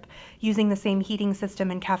Lathrop, using the same heating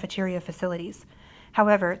system and cafeteria facilities.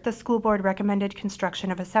 However, the school board recommended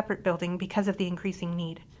construction of a separate building because of the increasing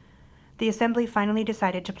need. The Assembly finally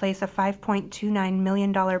decided to place a $5.29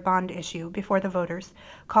 million bond issue before the voters,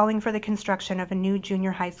 calling for the construction of a new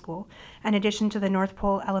junior high school, an addition to the North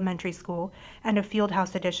Pole Elementary School, and a field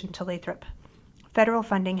house addition to Lathrop. Federal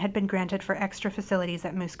funding had been granted for extra facilities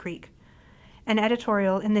at Moose Creek. An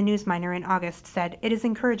editorial in the News-Miner in August said, "It is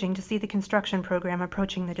encouraging to see the construction program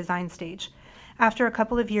approaching the design stage. After a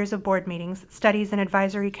couple of years of board meetings, studies, and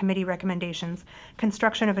advisory committee recommendations,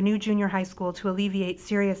 construction of a new junior high school to alleviate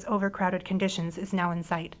serious overcrowded conditions is now in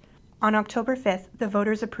sight." On October 5th, the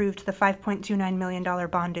voters approved the $5.29 million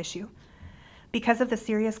bond issue. Because of the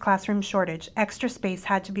serious classroom shortage, extra space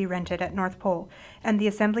had to be rented at North Pole, and the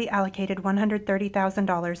Assembly allocated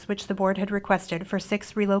 $130,000, which the board had requested for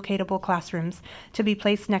 6 relocatable classrooms to be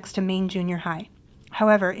placed next to Main Junior High.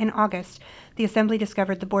 However, in August, the Assembly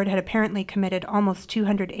discovered the board had apparently committed almost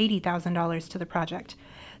 $280,000 to the project.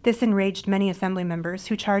 This enraged many Assembly members,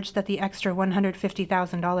 who charged that the extra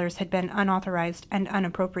 $150,000 had been unauthorized and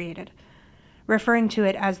unappropriated. Referring to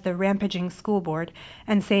it as the rampaging school board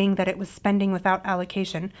and saying that it was spending without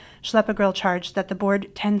allocation, Schleppegrell charged that the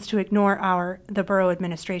board tends to ignore the borough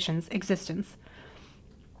administration's existence.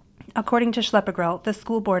 According to Schleppegrell, the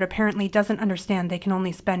school board apparently doesn't understand they can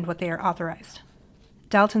only spend what they are authorized.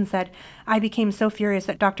 Dalton said, "I became so furious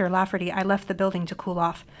at Dr. Lafferty I left the building to cool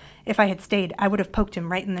off. If I had stayed, I would have poked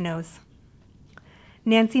him right in the nose."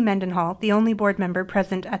 Nancy Mendenhall, the only board member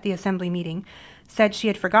present at the Assembly meeting, said she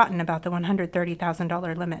had forgotten about the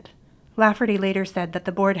 $130,000 limit. Lafferty later said that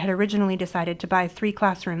the board had originally decided to buy 3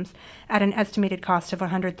 classrooms at an estimated cost of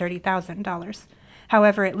 $130,000.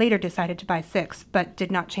 However, it later decided to buy 6, but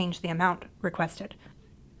did not change the amount requested.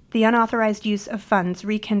 The unauthorized use of funds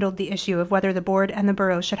rekindled the issue of whether the board and the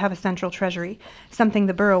borough should have a central treasury, something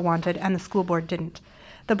the borough wanted and the school board didn't.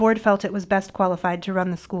 The board felt it was best qualified to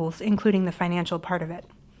run the schools, including the financial part of it.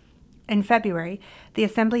 In February, the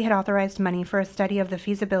Assembly had authorized money for a study of the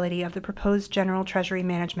feasibility of the proposed General Treasury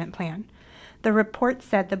Management Plan. The report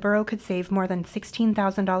said the borough could save more than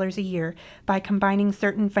 $16,000 a year by combining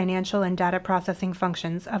certain financial and data processing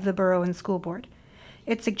functions of the borough and school board.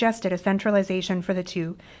 It suggested a centralization for the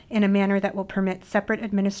two in a manner that will permit separate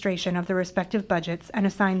administration of the respective budgets and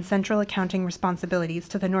assign central accounting responsibilities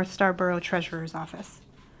to the North Star Borough Treasurer's Office.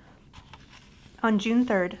 On June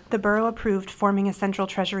 3rd, the borough approved forming a central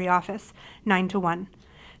treasury office, 9-1.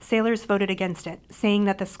 Sailors voted against it, saying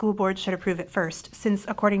that the school board should approve it first, since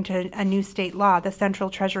according to a new state law, the central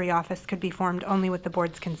treasury office could be formed only with the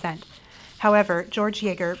board's consent. However, George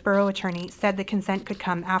Yeager, borough attorney, said the consent could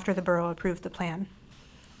come after the borough approved the plan.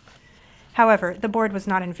 However, the board was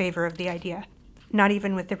not in favor of the idea, not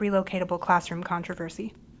even with the relocatable classroom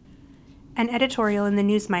controversy. An editorial in the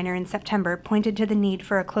News-Miner in September pointed to the need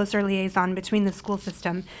for a closer liaison between the school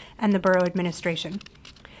system and the borough administration.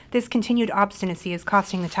 This continued obstinacy is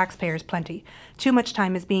costing the taxpayers plenty. Too much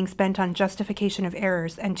time is being spent on justification of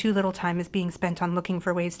errors, and too little time is being spent on looking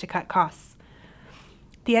for ways to cut costs.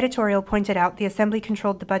 The editorial pointed out the Assembly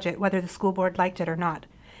controlled the budget whether the school board liked it or not.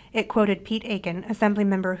 It quoted Pete Aiken, Assembly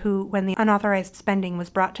member who, when the unauthorized spending was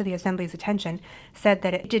brought to the Assembly's attention, said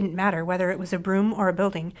that it didn't matter whether it was a broom or a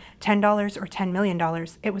building, $10 or $10 million,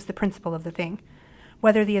 it was the principle of the thing.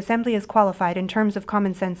 Whether the Assembly is qualified in terms of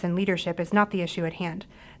common sense and leadership is not the issue at hand.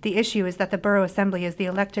 The issue is that the Borough Assembly is the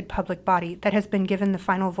elected public body that has been given the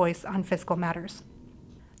final voice on fiscal matters.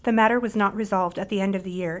 The matter was not resolved at the end of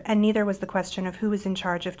the year, and neither was the question of who was in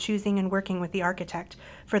charge of choosing and working with the architect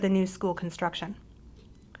for the new school construction.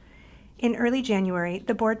 In early January,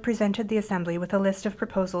 the board presented the Assembly with a list of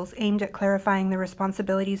proposals aimed at clarifying the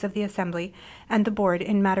responsibilities of the Assembly and the board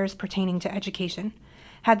in matters pertaining to education.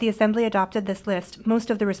 Had the Assembly adopted this list,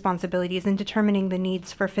 most of the responsibilities in determining the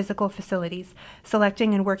needs for physical facilities,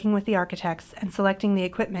 selecting and working with the architects, and selecting the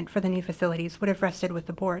equipment for the new facilities would have rested with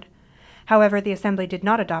the board. However, the Assembly did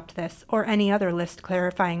not adopt this or any other list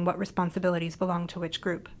clarifying what responsibilities belonged to which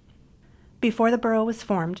group. Before the borough was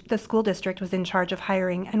formed, the school district was in charge of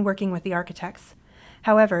hiring and working with the architects.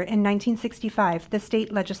 However, in 1965, the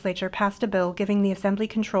state legislature passed a bill giving the Assembly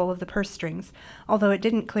control of the purse strings, although it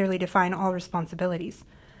didn't clearly define all responsibilities.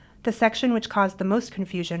 The section which caused the most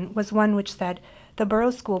confusion was one which said, "The Borough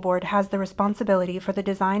School Board has the responsibility for the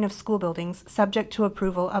design of school buildings subject to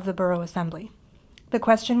approval of the Borough Assembly." The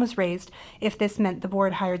question was raised if this meant the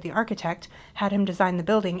board hired the architect, had him design the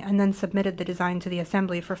building, and then submitted the design to the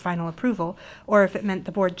Assembly for final approval, or if it meant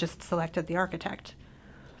the board just selected the architect.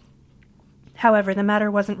 However, the matter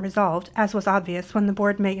wasn't resolved, as was obvious when the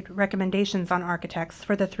board made recommendations on architects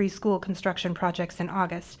for the 3 school construction projects in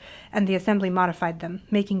August, and the Assembly modified them,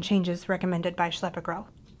 making changes recommended by Schleppegrell.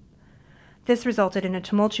 This resulted in a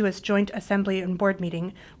tumultuous joint Assembly and board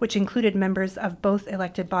meeting, which included members of both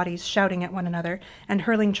elected bodies shouting at one another and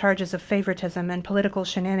hurling charges of favoritism and political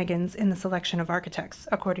shenanigans in the selection of architects,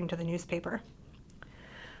 according to the newspaper.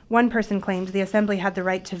 One person claimed the Assembly had the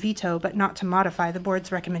right to veto but not to modify the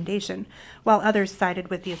board's recommendation, while others sided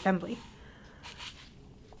with the Assembly.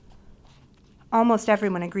 Almost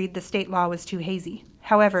everyone agreed the state law was too hazy.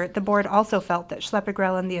 However, the board also felt that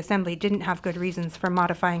Schleppegrell and the Assembly didn't have good reasons for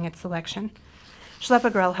modifying its selection.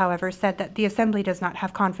 Schleppegrell, however, said that the Assembly does not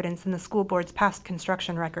have confidence in the school board's past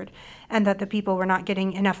construction record, and that the people were not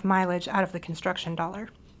getting enough mileage out of the construction dollar.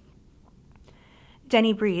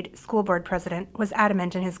 Denny Breed, school board president, was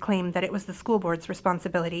adamant in his claim that it was the school board's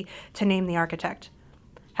responsibility to name the architect.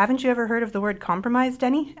 "Haven't you ever heard of the word compromise,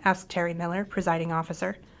 Denny?" asked Terry Miller, presiding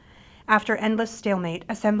officer. After endless stalemate,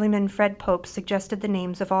 Assemblyman Fred Pope suggested the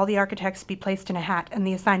names of all the architects be placed in a hat and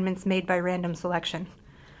the assignments made by random selection.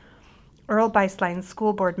 Earl Beislein,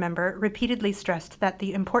 school board member, repeatedly stressed that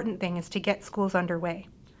the important thing is to get schools underway.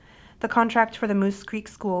 The contract for the Moose Creek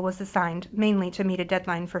School was assigned, mainly to meet a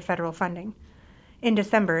deadline for federal funding. In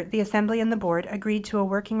December, the Assembly and the board agreed to a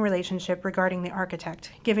working relationship regarding the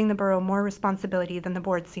architect, giving the borough more responsibility than the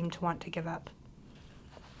board seemed to want to give up.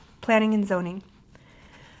 Planning and zoning.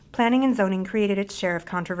 Planning and zoning created its share of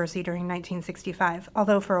controversy during 1965,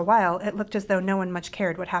 although for a while it looked as though no one much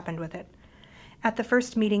cared what happened with it. At the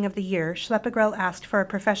first meeting of the year, Schleppegrell asked for a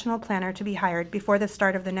professional planner to be hired before the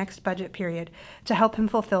start of the next budget period to help him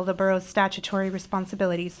fulfill the borough's statutory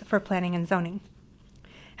responsibilities for planning and zoning.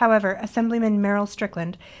 However, Assemblyman Merrill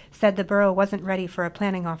Strickland said the borough wasn't ready for a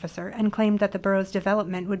planning officer and claimed that the borough's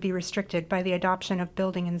development would be restricted by the adoption of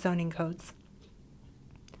building and zoning codes.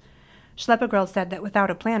 Schleppegrell said that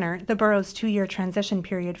without a planner, the borough's 2-year transition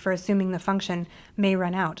period for assuming the function may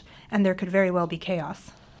run out, and there could very well be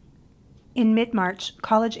chaos. In mid-March,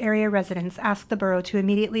 college area residents asked the borough to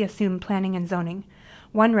immediately assume planning and zoning.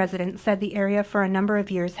 One resident said the area for a number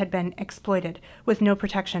of years had been exploited, with no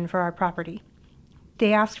protection for our property.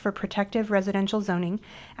 They asked for protective residential zoning,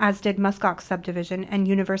 as did Muskox Subdivision and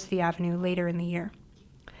University Avenue later in the year.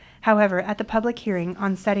 However, at the public hearing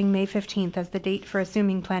on setting May 15th as the date for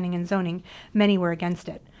assuming planning and zoning, many were against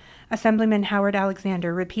it. Assemblyman Howard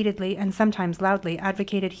Alexander repeatedly and sometimes loudly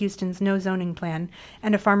advocated Houston's no zoning plan,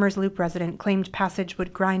 and a Farmers Loop resident claimed passage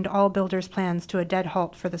would grind all builders' plans to a dead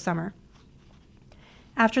halt for the summer.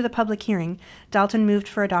 After the public hearing, Dalton moved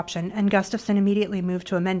for adoption, and Gustafson immediately moved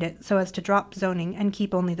to amend it so as to drop zoning and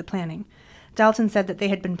keep only the planning. Dalton said that they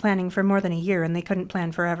had been planning for more than a year and they couldn't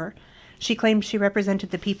plan forever. She claimed she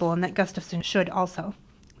represented the people and that Gustafson should also.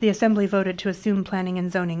 The Assembly voted to assume planning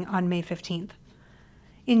and zoning on May 15th.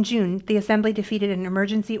 In June, the Assembly defeated an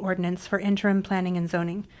emergency ordinance for interim planning and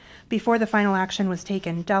zoning. Before the final action was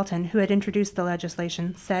taken, Dalton, who had introduced the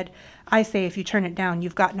legislation, said, "I say if you turn it down,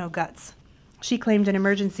 you've got no guts." She claimed an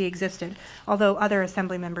emergency existed, although other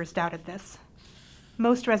Assembly members doubted this.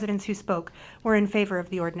 Most residents who spoke were in favor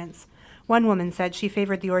of the ordinance. One woman said she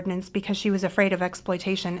favored the ordinance because she was afraid of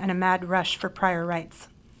exploitation and a mad rush for prior rights.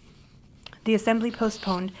 The Assembly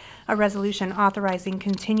postponed a resolution authorizing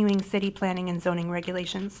continuing city planning and zoning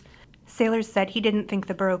regulations. Sailors said he didn't think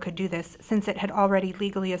the borough could do this since it had already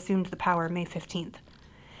legally assumed the power May 15th.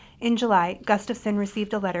 In July, Gustafson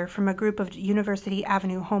received a letter from a group of University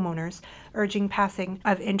Avenue homeowners urging passing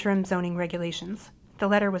of interim zoning regulations. The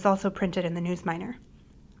letter was also printed in the Newsminer.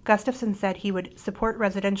 Gustafson said he would support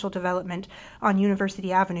residential development on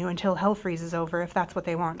University Avenue until hell freezes over if that's what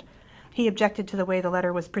they want. He objected to the way the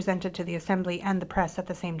letter was presented to the Assembly and the press at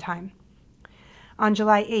the same time. On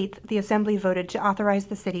July 8th, the Assembly voted to authorize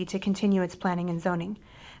the city to continue its planning and zoning.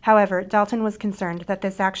 However, Dalton was concerned that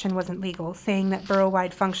this action wasn't legal, saying that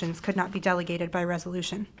borough-wide functions could not be delegated by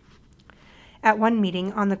resolution. At one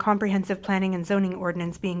meeting on the comprehensive planning and zoning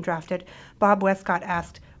ordinance being drafted, Bob Westcott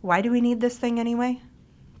asked, "Why do we need this thing anyway?"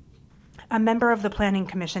 A member of the Planning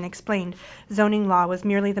Commission explained zoning law was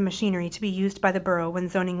merely the machinery to be used by the borough when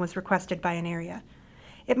zoning was requested by an area.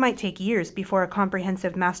 It might take years before a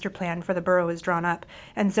comprehensive master plan for the borough is drawn up,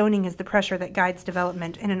 and zoning is the pressure that guides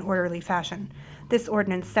development in an orderly fashion. This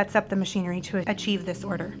ordinance sets up the machinery to achieve this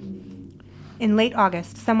order. In late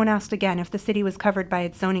August, someone asked again if the city was covered by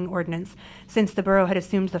its zoning ordinance, since the borough had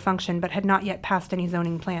assumed the function but had not yet passed any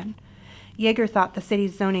zoning plan. Yeager thought the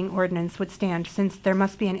city's zoning ordinance would stand since there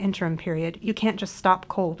must be an interim period. You can't just stop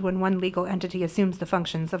cold when one legal entity assumes the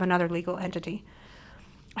functions of another legal entity.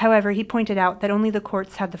 However, he pointed out that only the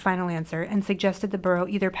courts had the final answer and suggested the borough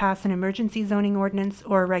either pass an emergency zoning ordinance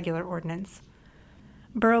or a regular ordinance.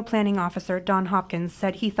 Borough Planning Officer Don Hopkins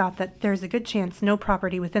said he thought that there is a good chance no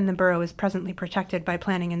property within the borough is presently protected by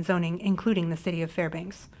planning and zoning, including the city of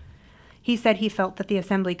Fairbanks. He said he felt that the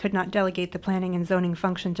Assembly could not delegate the planning and zoning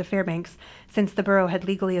function to Fairbanks since the borough had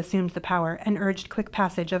legally assumed the power, and urged quick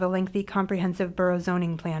passage of a lengthy comprehensive borough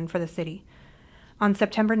zoning plan for the city. On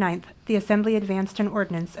September 9th, the Assembly advanced an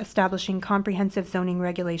ordinance establishing comprehensive zoning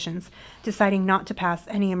regulations, deciding not to pass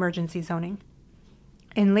any emergency zoning.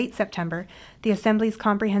 In late September, the Assembly's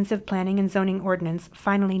comprehensive planning and zoning ordinance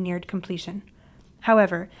finally neared completion.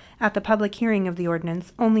 However, at the public hearing of the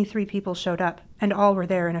ordinance, only 3 people showed up, and all were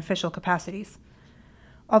there in official capacities.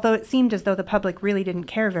 Although it seemed as though the public really didn't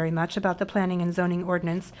care very much about the planning and zoning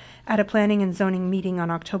ordinance, at a planning and zoning meeting on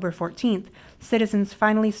October 14th, citizens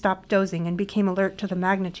finally stopped dozing and became alert to the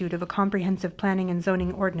magnitude of a comprehensive planning and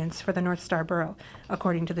zoning ordinance for the North Star Borough,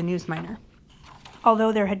 according to the Newsminer.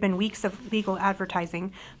 Although there had been weeks of legal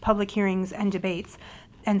advertising, public hearings, and debates,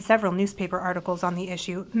 and several newspaper articles on the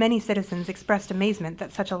issue, many citizens expressed amazement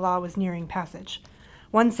that such a law was nearing passage.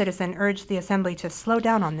 One citizen urged the Assembly to slow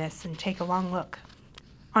down on this and take a long look.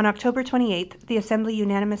 On October 28th, the Assembly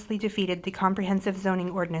unanimously defeated the comprehensive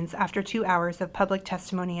zoning ordinance after 2 hours of public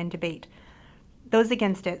testimony and debate. Those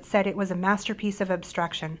against it said it was a masterpiece of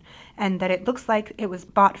abstraction, and that it looks like it was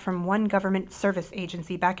bought from one government service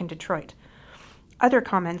agency back in Detroit. Other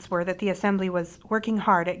comments were that the Assembly was working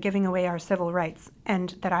hard at giving away our civil rights,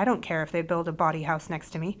 and that I don't care if they build a bawdy house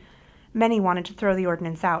next to me. Many wanted to throw the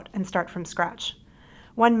ordinance out and start from scratch.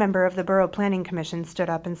 One member of the Borough Planning Commission stood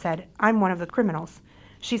up and said, "I'm one of the criminals."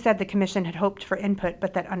 She said the commission had hoped for input,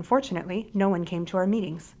 but that unfortunately no one came to our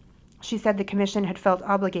meetings. She said the commission had felt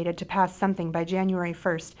obligated to pass something by January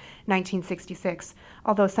 1st, 1966,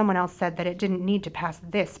 although someone else said that it didn't need to pass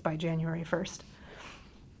this by January 1st.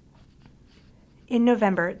 In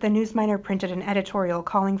November, the Newsminer printed an editorial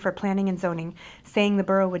calling for planning and zoning, saying the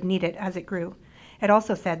borough would need it as it grew. It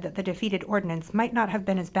also said that the defeated ordinance might not have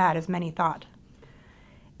been as bad as many thought.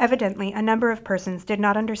 Evidently, a number of persons did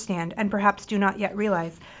not understand and perhaps do not yet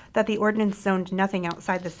realize that the ordinance zoned nothing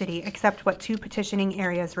outside the city except what 2 petitioning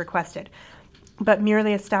areas requested, but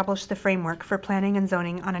merely established the framework for planning and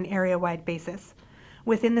zoning on an area-wide basis.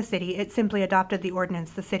 Within the city, it simply adopted the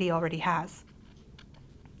ordinance the city already has.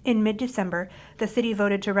 In mid-December, the city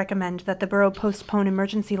voted to recommend that the borough postpone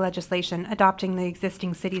emergency legislation adopting the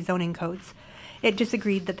existing city zoning codes. It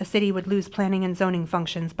disagreed that the city would lose planning and zoning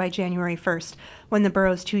functions by January 1st, when the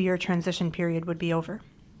borough's 2-year transition period would be over.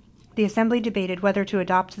 The Assembly debated whether to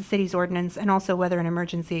adopt the city's ordinance and also whether an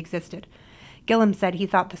emergency existed. Gillum said he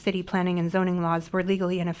thought the city planning and zoning laws were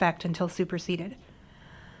legally in effect until superseded.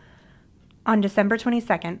 On December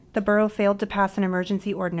 22nd, the borough failed to pass an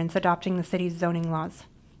emergency ordinance adopting the city's zoning laws.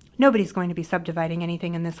 "Nobody's going to be subdividing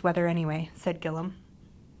anything in this weather anyway," said Gillum.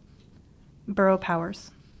 Borough powers.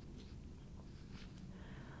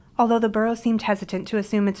 Although the borough seemed hesitant to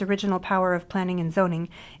assume its original power of planning and zoning,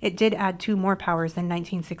 it did add 2 more powers in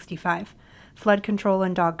 1965, flood control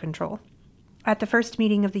and dog control. At the first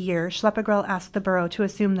meeting of the year, Schleppegrell asked the borough to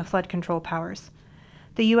assume the flood control powers.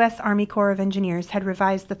 The U.S. Army Corps of Engineers had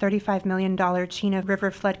revised the $35 million Chena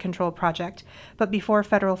River flood control project, but before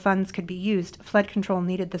federal funds could be used, flood control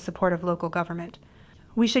needed the support of local government.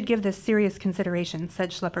 "We should give this serious consideration,"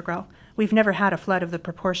 said Schleppegrell. "We've never had a flood of the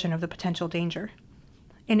proportion of the potential danger."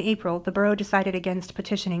 In April, the borough decided against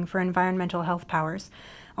petitioning for environmental health powers,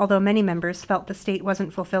 although many members felt the state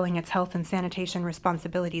wasn't fulfilling its health and sanitation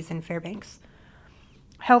responsibilities in Fairbanks.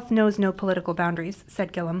 "Health knows no political boundaries,"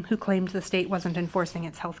 said Gillum, who claimed the state wasn't enforcing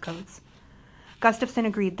its health codes. Gustafson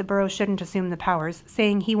agreed the borough shouldn't assume the powers,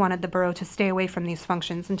 saying he wanted the borough to stay away from these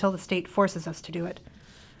functions until the state forces us to do it.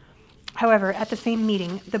 However, at the same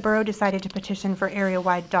meeting, the borough decided to petition for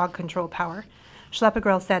area-wide dog control power.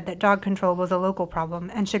 Schleppegrell said that dog control was a local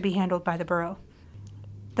problem and should be handled by the borough.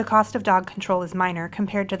 The cost of dog control is minor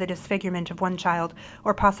compared to the disfigurement of one child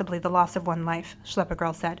or possibly the loss of one life,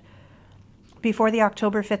 Schleppegrell said. Before the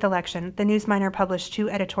October 5th election, the Newsminer published 2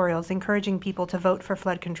 editorials encouraging people to vote for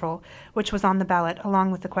flood control, which was on the ballot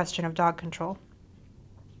along with the question of dog control.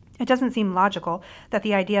 It doesn't seem logical that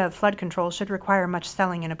the idea of flood control should require much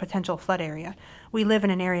selling in a potential flood area. We live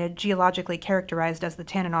in an area geologically characterized as the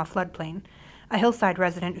Tanana floodplain. A hillside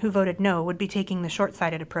resident who voted no would be taking the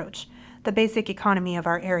short-sighted approach. The basic economy of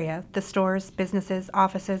our area, the stores, businesses,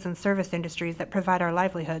 offices, and service industries that provide our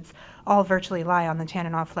livelihoods, all virtually lie on the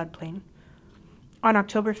Tanana floodplain. On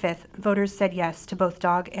October 5th, voters said yes to both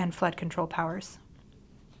dog and flood control powers.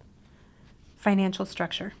 Financial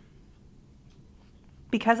structure.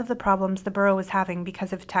 Because of the problems the borough was having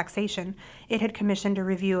because of taxation, it had commissioned a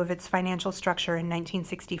review of its financial structure in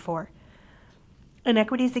 1964.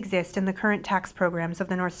 Inequities exist in the current tax programs of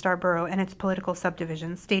the North Star Borough and its political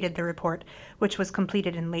subdivisions, stated the report, which was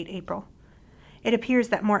completed in late April. It appears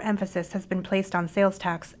that more emphasis has been placed on sales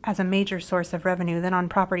tax as a major source of revenue than on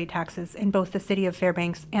property taxes in both the city of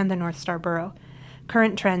Fairbanks and the North Star Borough.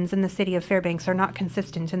 Current trends in the city of Fairbanks are not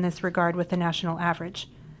consistent in this regard with the national average.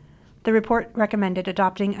 The report recommended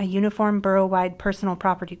adopting a uniform borough-wide personal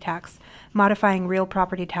property tax, modifying real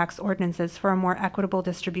property tax ordinances for a more equitable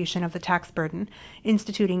distribution of the tax burden,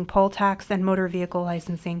 instituting poll tax and motor vehicle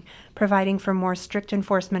licensing, providing for more strict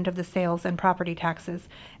enforcement of the sales and property taxes,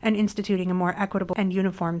 and instituting a more equitable and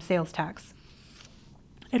uniform sales tax.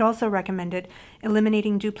 It also recommended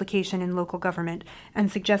eliminating duplication in local government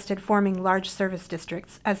and suggested forming large service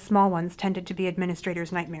districts, as small ones tended to be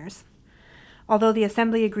administrators' nightmares. Although the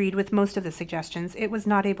Assembly agreed with most of the suggestions, it was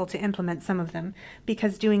not able to implement some of them,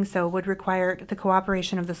 because doing so would require the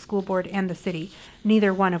cooperation of the school board and the city,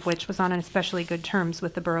 neither one of which was on especially good terms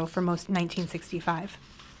with the borough for most 1965.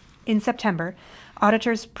 In September,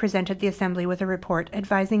 auditors presented the Assembly with a report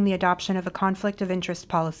advising the adoption of a conflict of interest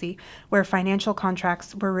policy where financial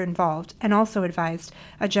contracts were involved, and also advised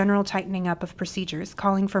a general tightening up of procedures,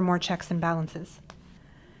 calling for more checks and balances.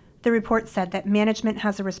 The report said that management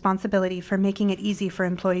has a responsibility for making it easy for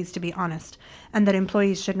employees to be honest, and that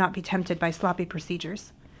employees should not be tempted by sloppy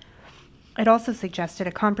procedures. It also suggested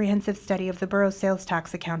a comprehensive study of the borough's sales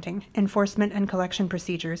tax accounting, enforcement, and collection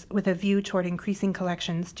procedures with a view toward increasing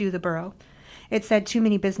collections due the borough. It said too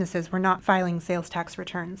many businesses were not filing sales tax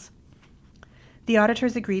returns. The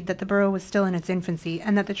auditors agreed that the borough was still in its infancy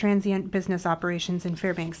and that the transient business operations in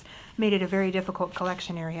Fairbanks made it a very difficult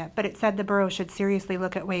collection area, but it said the borough should seriously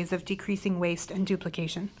look at ways of decreasing waste and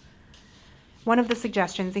duplication. One of the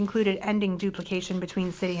suggestions included ending duplication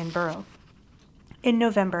between city and borough. In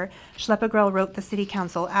November, Schleppegrell wrote the City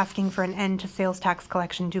Council asking for an end to sales tax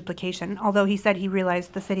collection duplication, although he said he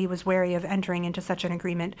realized the city was wary of entering into such an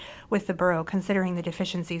agreement with the borough, considering the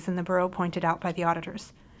deficiencies in the borough pointed out by the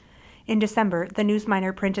auditors. In December, the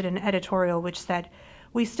Newsminer printed an editorial which said,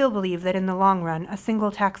 "We still believe that in the long run, a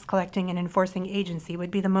single tax collecting and enforcing agency would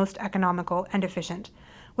be the most economical and efficient.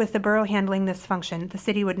 With the borough handling this function, the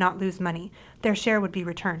city would not lose money. Their share would be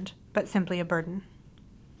returned, but simply a burden."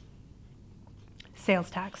 Sales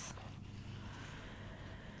tax.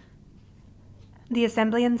 The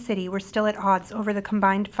Assembly and the city were still at odds over the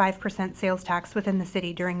combined 5% sales tax within the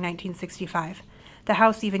city during 1965. The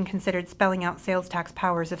House even considered spelling out sales tax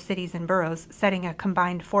powers of cities and boroughs, setting a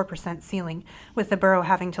combined 4% ceiling, with the borough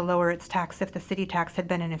having to lower its tax if the city tax had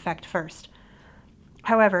been in effect first.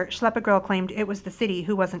 However, Schleppegrell claimed it was the city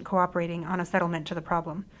who wasn't cooperating on a settlement to the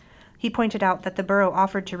problem. He pointed out that the borough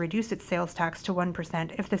offered to reduce its sales tax to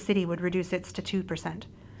 1% if the city would reduce its to 2%.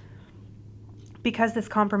 Because this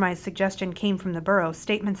compromise suggestion came from the borough,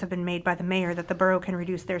 statements have been made by the mayor that the borough can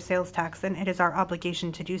reduce their sales tax and it is our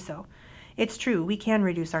obligation to do so. It's true, we can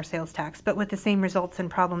reduce our sales tax, but with the same results and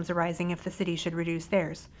problems arising if the city should reduce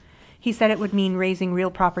theirs. He said it would mean raising real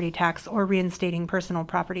property tax or reinstating personal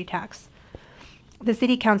property tax. The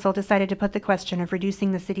City Council decided to put the question of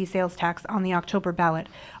reducing the city sales tax on the October ballot,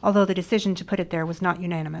 although the decision to put it there was not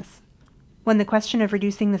unanimous. When the question of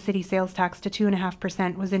reducing the city sales tax to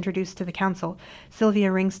 2.5% was introduced to the council,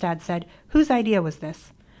 Sylvia Ringstad said, "Whose idea was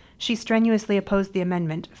this?" She strenuously opposed the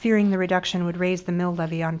amendment, fearing the reduction would raise the mill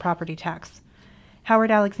levy on property tax.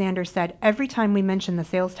 Howard Alexander said, "Every time we mention the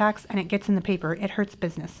sales tax and it gets in the paper, it hurts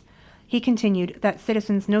business." He continued that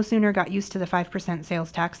citizens no sooner got used to the 5%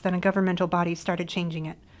 sales tax than a governmental body started changing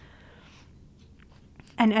it.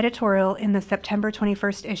 An editorial in the September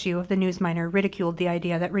 21st issue of the Newsminer ridiculed the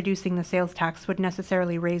idea that reducing the sales tax would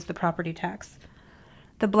necessarily raise the property tax.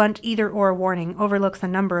 The blunt either-or warning overlooks a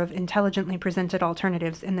number of intelligently presented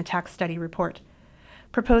alternatives in the tax study report.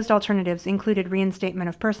 Proposed alternatives included reinstatement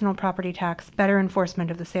of personal property tax, better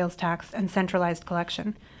enforcement of the sales tax, and centralized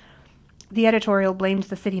collection. The editorial blamed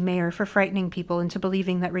the city mayor for frightening people into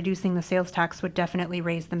believing that reducing the sales tax would definitely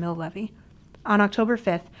raise the mill levy. On October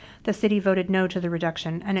 5th, the city voted no to the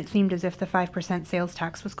reduction, and it seemed as if the 5% sales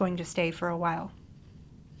tax was going to stay for a while.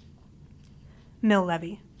 Mill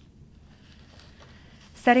levy.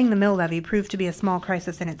 Setting the mill levy proved to be a small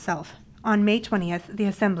crisis in itself. On May 20th, the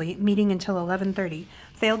Assembly, meeting until 11:30,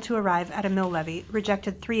 failed to arrive at a mill levy,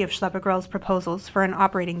 rejected 3 of Schleppergrell's proposals for an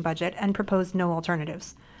operating budget, and proposed no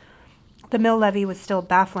alternatives. The mill levy was still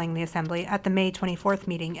baffling the Assembly at the May 24th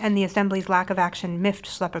meeting, and the Assembly's lack of action miffed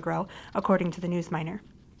Schleppergrell, according to the Newsminer.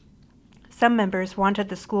 Some members wanted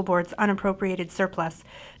the school board's unappropriated surplus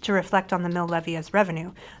to reflect on the mill levy as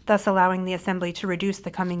revenue, thus allowing the Assembly to reduce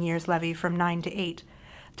the coming year's levy from 9 to 8.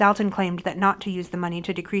 Dalton claimed that not to use the money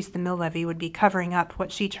to decrease the mill levy would be covering up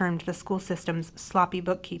what she termed the school system's sloppy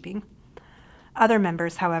bookkeeping. Other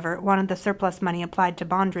members, however, wanted the surplus money applied to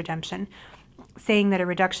bond redemption, saying that a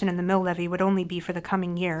reduction in the mill levy would only be for the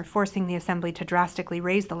coming year, forcing the Assembly to drastically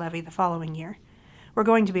raise the levy the following year. "We're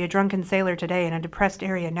going to be a drunken sailor today in a depressed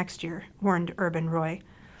area next year," warned Urban Roy.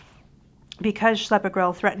 Because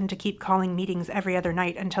Schleppergrell threatened to keep calling meetings every other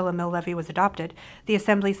night until a mill levy was adopted, the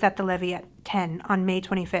Assembly set the levy at 10 on May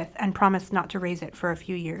 25th and promised not to raise it for a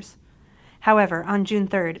few years. However, on June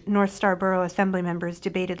 3rd, North Star Borough Assembly members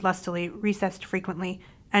debated lustily, recessed frequently,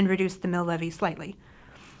 and reduced the mill levy slightly.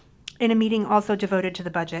 In a meeting also devoted to the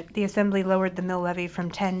budget, the Assembly lowered the mill levy from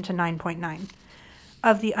 10 to 9.9.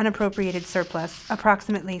 Of the unappropriated surplus,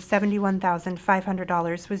 approximately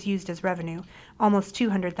 $71,500 was used as revenue, almost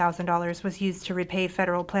 $200,000 was used to repay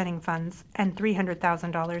federal planning funds, and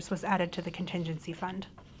 $300,000 was added to the contingency fund.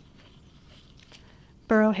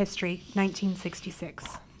 Borough History,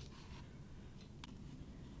 1966.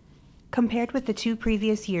 Compared with the 2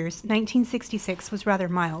 previous years, 1966 was rather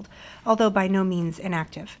mild, although by no means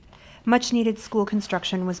inactive. Much-needed school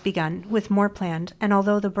construction was begun, with more planned, and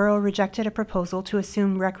although the borough rejected a proposal to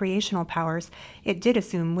assume recreational powers, it did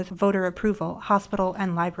assume, with voter approval, hospital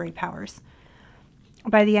and library powers.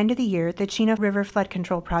 By the end of the year, the Chena River Flood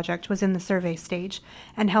Control Project was in the survey stage,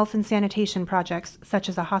 and health and sanitation projects such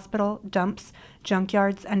as a hospital, dumps,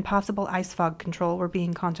 junkyards, and possible ice fog control were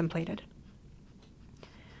being contemplated.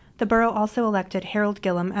 The borough also elected Harold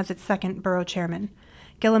Gillum as its second borough chairman.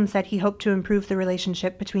 Gillum said he hoped to improve the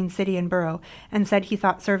relationship between city and borough, and said he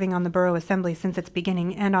thought serving on the borough assembly since its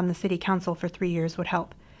beginning and on the city council for 3 years would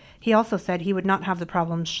help. He also said he would not have the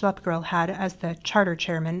problems Schleppergrell had as the charter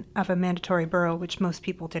chairman of a mandatory borough, which most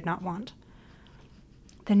people did not want.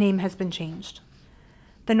 The name has been changed.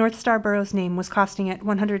 The North Star Borough's name was costing it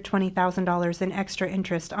 $120,000 in extra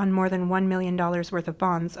interest on more than $1 million worth of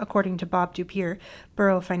bonds, according to Bob Dupier,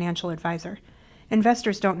 borough financial advisor.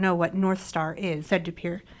 "Investors don't know what North Star is," said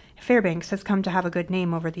Dupier. "Fairbanks has come to have a good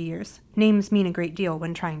name over the years. Names mean a great deal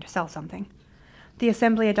when trying to sell something." The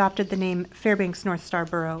Assembly adopted the name Fairbanks North Star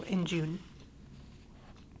Borough in June.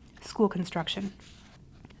 School construction.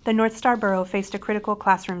 The North Star Borough faced a critical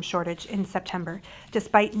classroom shortage in September,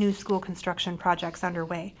 despite new school construction projects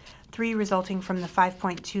underway, 3 resulting from the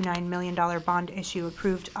 $5.29 million bond issue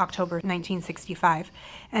approved October 1965,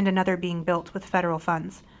 and another being built with federal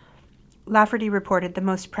funds. Lafferty reported the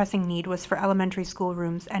most pressing need was for elementary school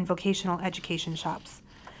rooms and vocational education shops.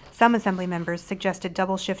 Some Assembly members suggested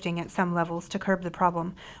double shifting at some levels to curb the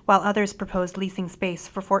problem, while others proposed leasing space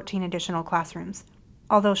for 14 additional classrooms.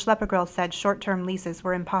 Although Schleppergrell said short-term leases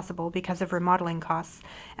were impossible because of remodeling costs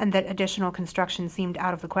and that additional construction seemed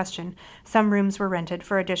out of the question, some rooms were rented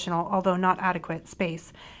for additional, although not adequate,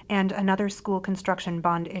 space, and another school construction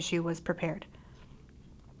bond issue was prepared.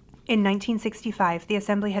 In 1965, the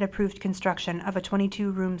Assembly had approved construction of a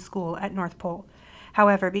 22-room school at North Pole.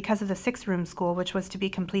 However, because of the 6-room school, which was to be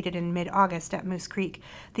completed in mid-August at Moose Creek,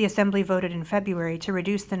 the Assembly voted in February to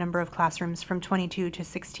reduce the number of classrooms from 22 to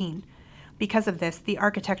 16. Because of this, the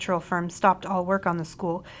architectural firm stopped all work on the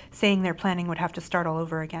school, saying their planning would have to start all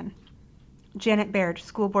over again. Janet Baird,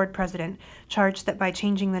 school board president, charged that by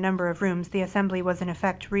changing the number of rooms, the Assembly was in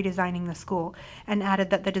effect redesigning the school, and added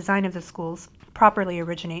that the design of the schools properly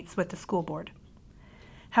originates with the school board.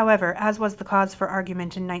 However, as was the cause for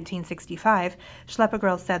argument in 1965,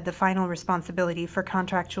 Schleppergrell said the final responsibility for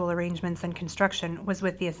contractual arrangements and construction was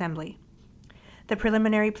with the Assembly. The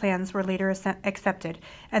preliminary plans were later accepted,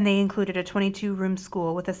 and they included a 22-room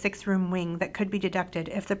school with a 6-room wing that could be deducted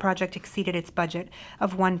if the project exceeded its budget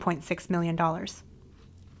of $1.6 million.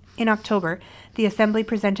 In October, the Assembly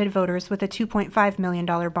presented voters with a $2.5 million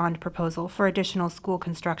bond proposal for additional school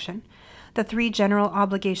construction. The three general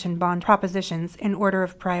obligation bond propositions in order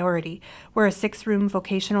of priority were a 6-room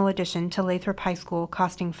vocational addition to Lathrop High School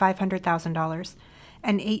costing $500,000,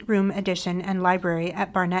 an 8-room addition and library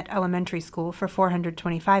at Barnett Elementary School for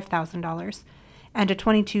 $425,000, and a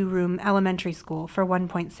 22-room elementary school for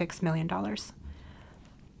 $1.6 million.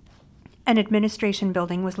 An administration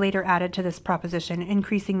building was later added to this proposition,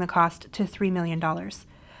 increasing the cost to $3 million.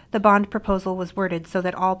 The bond proposal was worded so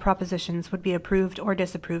that all propositions would be approved or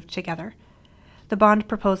disapproved together. The bond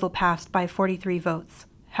proposal passed by 43 votes.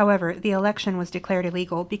 However, the election was declared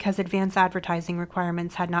illegal because advance advertising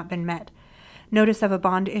requirements had not been met. Notice of a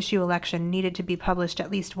bond issue election needed to be published at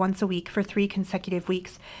least once a week for 3 consecutive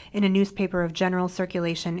weeks in a newspaper of general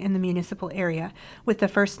circulation in the municipal area, with the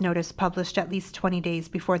first notice published at least 20 days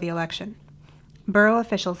before the election. Borough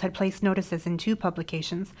officials had placed notices in 2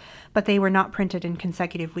 publications, but they were not printed in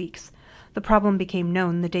consecutive weeks. The problem became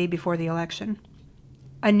known the day before the election.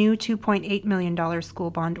 A new $2.8 million school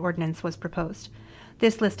bond ordinance was proposed.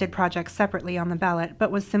 This listed projects separately on the ballot, but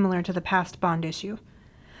was similar to the past bond issue.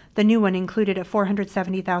 The new one included a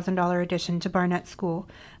 $470,000 addition to Barnett School,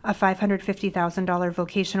 a $550,000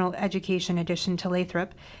 vocational education addition to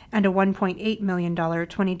Lathrop, and a $1.8 million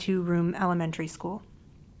 22-room elementary school.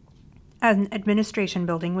 An administration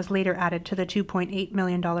building was later added to the $2.8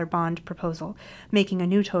 million bond proposal, making a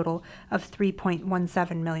new total of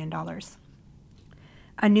 $3.17 million.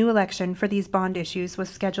 A new election for these bond issues was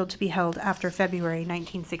scheduled to be held after February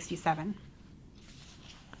 1967.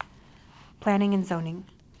 Planning and zoning.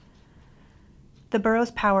 The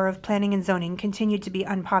borough's power of planning and zoning continued to be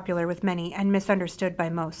unpopular with many and misunderstood by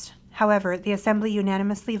most. However, the Assembly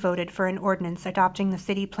unanimously voted for an ordinance adopting the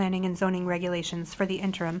city planning and zoning regulations for the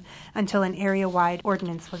interim until an area-wide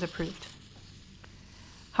ordinance was approved.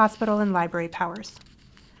 Hospital and library powers.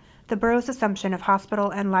 The borough's assumption of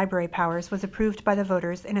hospital and library powers was approved by the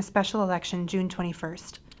voters in a special election June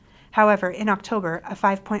 21st. However, in October, a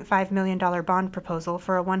 $5.5 million bond proposal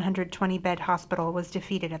for a 120-bed hospital was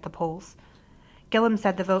defeated at the polls. Gillum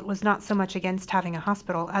said the vote was not so much against having a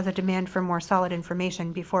hospital as a demand for more solid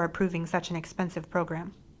information before approving such an expensive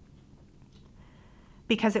program.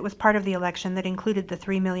 Because it was part of the election that included the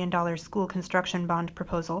 $3 million school construction bond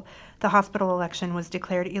proposal, the hospital election was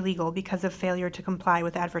declared illegal because of failure to comply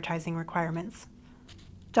with advertising requirements.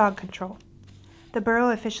 Dog control. The borough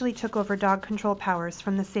officially took over dog control powers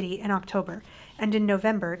from the city in October, and in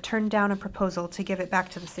November turned down a proposal to give it back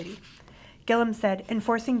to the city. Gillum said,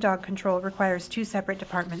 enforcing dog control requires 2 separate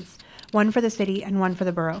departments, one for the city and one for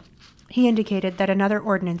the borough. He indicated that another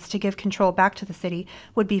ordinance to give control back to the city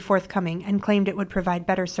would be forthcoming and claimed it would provide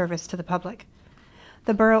better service to the public.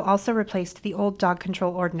 The borough also replaced the old dog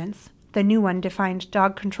control ordinance. The new one defined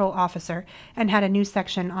dog control officer and had a new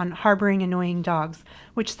section on harboring annoying dogs,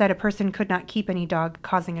 which said a person could not keep any dog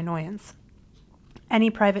causing annoyance. Any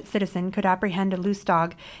private citizen could apprehend a loose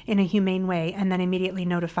dog in a humane way and then immediately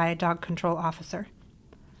notify a dog control officer.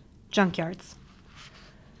 Junkyards.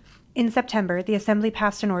 In September, the Assembly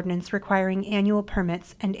passed an ordinance requiring annual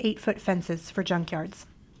permits and 8-foot fences for junkyards.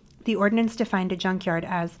 The ordinance defined a junkyard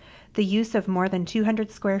as the use of more than 200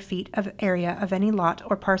 square feet of area of any lot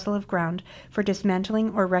or parcel of ground for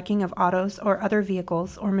dismantling or wrecking of autos or other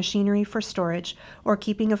vehicles or machinery for storage or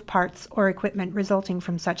keeping of parts or equipment resulting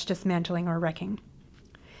from such dismantling or wrecking.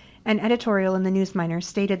 An editorial in the Newsminer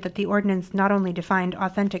stated that the ordinance not only defined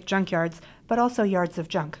authentic junkyards, but also yards of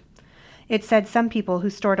junk. It said some people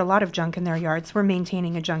who stored a lot of junk in their yards were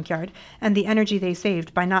maintaining a junkyard, and the energy they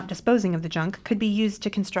saved by not disposing of the junk could be used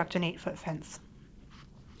to construct an 8-foot fence.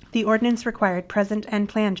 The ordinance required present and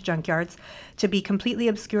planned junkyards to be completely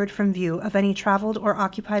obscured from view of any traveled or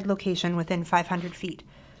occupied location within 500 feet.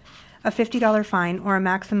 A $50 fine or a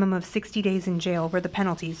maximum of 60 days in jail were the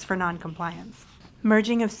penalties for noncompliance.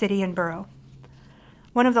 Merging of city and borough.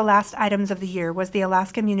 One of the last items of the year was the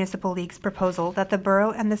Alaska Municipal League's proposal that the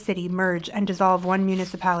borough and the city merge and dissolve one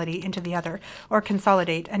municipality into the other, or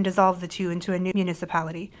consolidate and dissolve the two into a new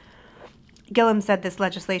municipality. Gillum said this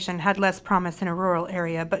legislation had less promise in a rural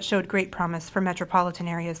area, but showed great promise for metropolitan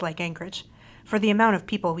areas like Anchorage. For the amount of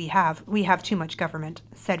people we have too much government,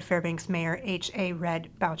 said Fairbanks Mayor H.A. Red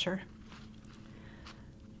Boucher.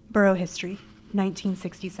 Borough history,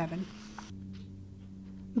 1967.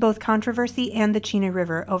 Both controversy and the Chena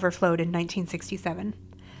River overflowed in 1967.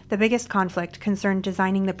 The biggest conflict concerned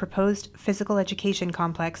designing the proposed physical education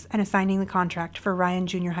complex and assigning the contract for Ryan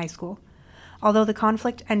Junior High School. Although the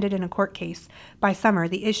conflict ended in a court case, by summer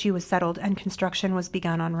the issue was settled and construction was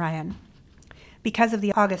begun on Ryan. Because of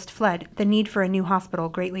the August flood, the need for a new hospital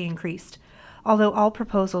greatly increased. Although all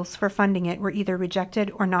proposals for funding it were either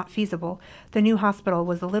rejected or not feasible, the new hospital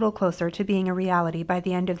was a little closer to being a reality by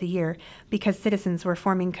the end of the year because citizens were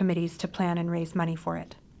forming committees to plan and raise money for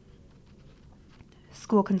it.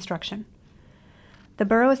 School construction. The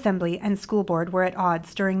Borough Assembly and School Board were at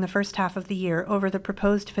odds during the first half of the year over the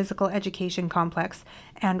proposed physical education complex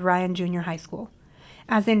and Ryan Junior High School.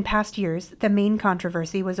 As in past years, the main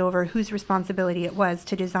controversy was over whose responsibility it was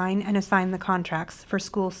to design and assign the contracts for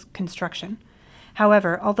school construction.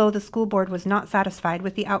 However, although the school board was not satisfied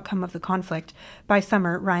with the outcome of the conflict, by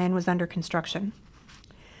summer Ryan was under construction.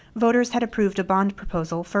 Voters had approved a bond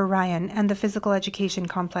proposal for Ryan and the physical education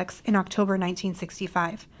complex in October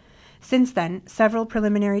 1965. Since then, several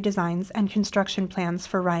preliminary designs and construction plans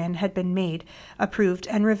for Ryan had been made, approved,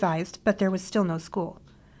 and revised, but there was still no school.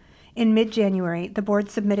 In mid-January, the board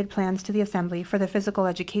submitted plans to the Assembly for the physical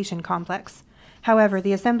education complex. However,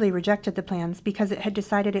 the Assembly rejected the plans because it had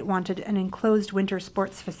decided it wanted an enclosed winter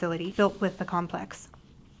sports facility built with the complex.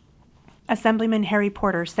 Assemblyman Harry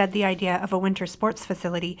Porter said the idea of a winter sports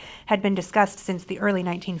facility had been discussed since the early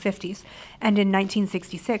 1950s, and in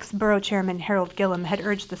 1966, Borough Chairman Harold Gillum had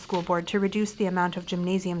urged the school board to reduce the amount of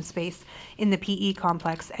gymnasium space in the PE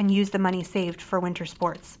complex and use the money saved for winter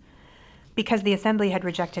sports. Because the Assembly had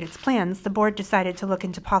rejected its plans, the board decided to look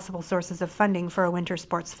into possible sources of funding for a winter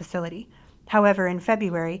sports facility. However, in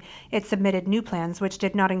February, it submitted new plans which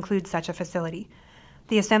did not include such a facility.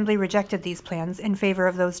 The Assembly rejected these plans in favor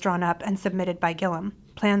of those drawn up and submitted by Gillum,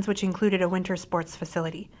 plans which included a winter sports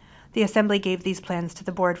facility. The Assembly gave these plans to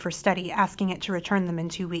the board for study, asking it to return them in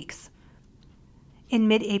 2 weeks. In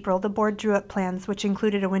mid-April, the board drew up plans which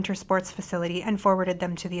included a winter sports facility and forwarded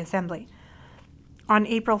them to the Assembly. On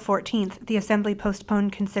April 14th, the Assembly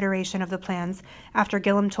postponed consideration of the plans after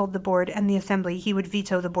Gillum told the board and the Assembly he would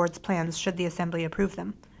veto the board's plans should the Assembly approve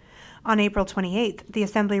them. On April 28th, the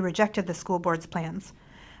Assembly rejected the school board's plans.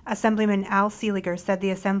 Assemblyman Al Seeliger said the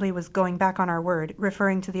Assembly was going back on our word,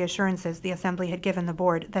 referring to the assurances the Assembly had given the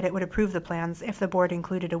board that it would approve the plans if the board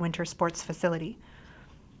included a winter sports facility.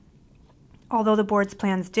 Although the board's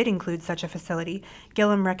plans did include such a facility,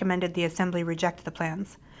 Gillum recommended the Assembly reject the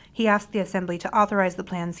plans. He asked the Assembly to authorize the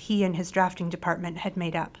plans he and his drafting department had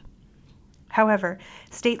made up. However,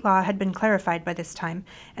 state law had been clarified by this time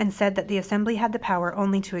and said that the Assembly had the power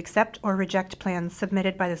only to accept or reject plans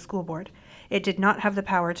submitted by the school board. It did not have the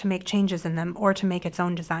power to make changes in them or to make its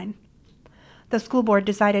own design. The school board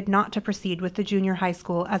decided not to proceed with the junior high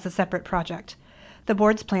school as a separate project. The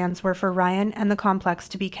board's plans were for Ryan and the complex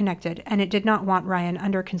to be connected, and it did not want Ryan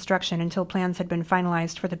under construction until plans had been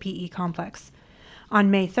finalized for the PE complex. On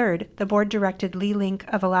May 3rd, the board directed Lee Link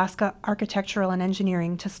of Alaska Architectural and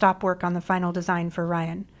Engineering to stop work on the final design for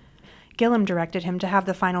Ryan. Gillum directed him to have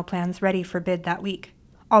the final plans ready for bid that week.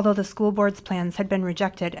 Although the school board's plans had been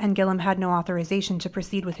rejected and Gillum had no authorization to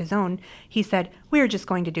proceed with his own, he said, "We're just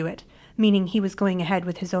going to do it," meaning he was going ahead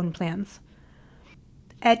with his own plans.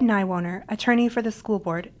 Ed Nywoner, attorney for the school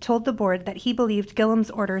board, told the board that he believed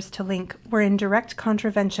Gillum's orders to Link were in direct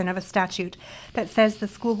contravention of a statute that says the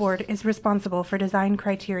school board is responsible for design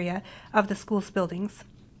criteria of the school's buildings.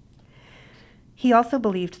 He also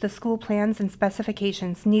believed the school plans and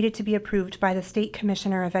specifications needed to be approved by the State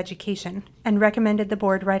Commissioner of Education, and recommended the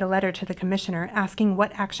board write a letter to the commissioner asking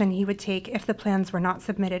what action he would take if the plans were not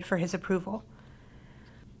submitted for his approval.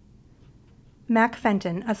 Mac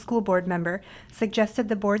Fenton, a school board member, suggested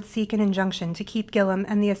the board seek an injunction to keep Gillum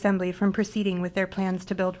and the Assembly from proceeding with their plans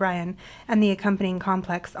to build Ryan and the accompanying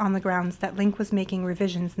complex on the grounds that Link was making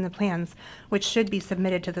revisions in the plans, which should be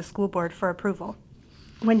submitted to the school board for approval.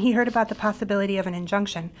 When he heard about the possibility of an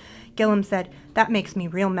injunction, Gillum said, "That makes me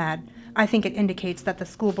real mad. I think it indicates that the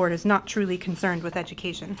school board is not truly concerned with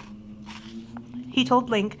education." He told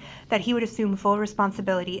Link that he would assume full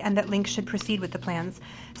responsibility and that Link should proceed with the plans,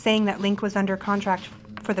 saying that Link was under contract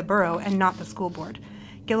for the borough and not the school board.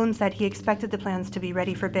 Gillum said he expected the plans to be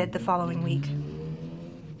ready for bid the following week.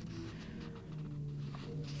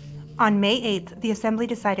 On May 8th, the Assembly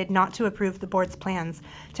decided not to approve the board's plans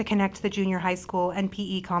to connect the junior high school and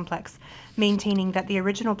PE complex, maintaining that the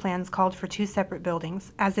original plans called for 2 separate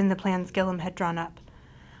buildings, as in the plans Gillum had drawn up.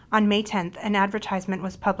 On May 10th, an advertisement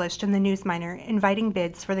was published in the News Miner inviting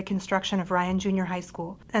bids for the construction of Ryan Junior High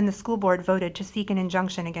School, and the school board voted to seek an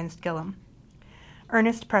injunction against Gillum.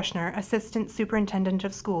 Ernest Preschner, Assistant Superintendent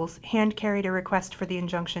of Schools, hand-carried a request for the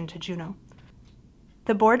injunction to Juneau.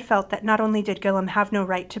 The board felt that not only did Gillum have no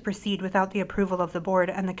right to proceed without the approval of the board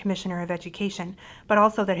and the Commissioner of Education, but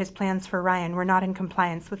also that his plans for Ryan were not in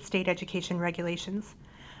compliance with state education regulations.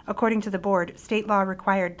 According to the board, state law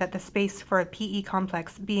required that the space for a PE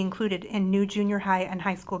complex be included in new junior high and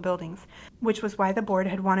high school buildings, which was why the board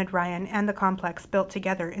had wanted Ryan and the complex built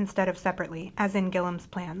together instead of separately, as in Gillum's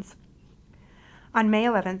plans. On May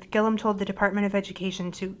 11th, Gillum told the Department of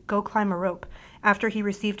Education to go climb a rope after he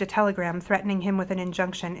received a telegram threatening him with an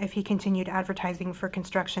injunction if he continued advertising for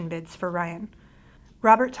construction bids for Ryan.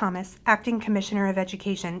 Robert Thomas, acting Commissioner of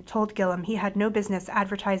Education, told Gillum he had no business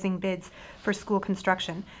advertising bids for school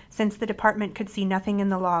construction, since the department could see nothing in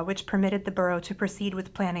the law which permitted the borough to proceed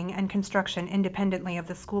with planning and construction independently of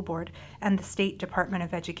the school board and the State Department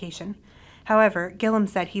of Education. However, Gillum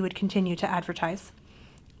said he would continue to advertise.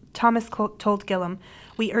 Thomas told Gillum,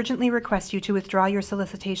 "We urgently request you to withdraw your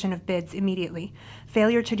solicitation of bids immediately.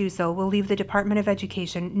 Failure to do so will leave the Department of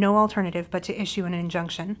Education no alternative but to issue an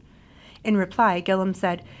injunction." In reply, Gillum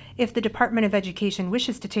said, "If the Department of Education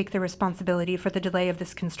wishes to take the responsibility for the delay of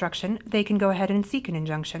this construction, they can go ahead and seek an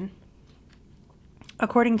injunction."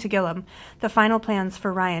 According to Gillum, the final plans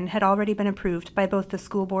for Ryan had already been approved by both the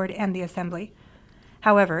school board and the assembly.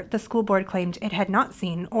 However, the school board claimed it had not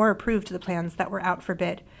seen or approved the plans that were out for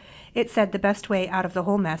bid. It said the best way out of the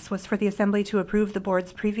whole mess was for the assembly to approve the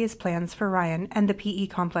board's previous plans for Ryan and the PE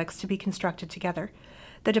complex to be constructed together.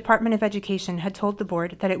 The Department of Education had told the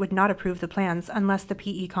board that it would not approve the plans unless the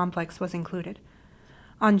PE complex was included.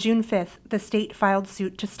 On June 5th, the state filed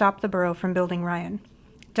suit to stop the borough from building Ryan.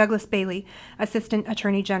 Douglas Bailey, Assistant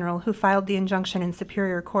Attorney General, who filed the injunction in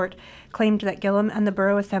Superior Court, claimed that Gillum and the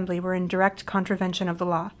Borough Assembly were in direct contravention of the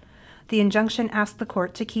law. The injunction asked the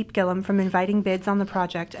court to keep Gillum from inviting bids on the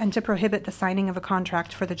project and to prohibit the signing of a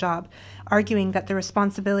contract for the job, arguing that the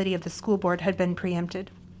responsibility of the school board had been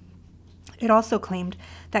preempted. It also claimed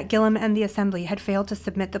that Gillum and the Assembly had failed to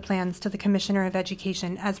submit the plans to the Commissioner of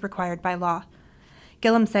Education as required by law.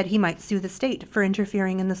 Gillum said he might sue the state for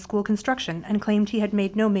interfering in the school construction and claimed he had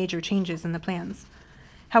made no major changes in the plans.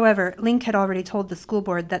 However, Link had already told the school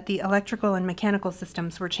board that the electrical and mechanical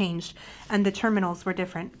systems were changed, and the terminals were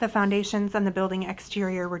different, the foundations and the building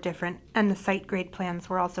exterior were different, and the site grade plans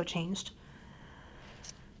were also changed.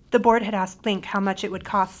 The board had asked Link how much it would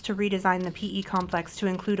cost to redesign the PE complex to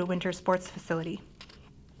include a winter sports facility.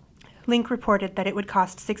 Link reported that it would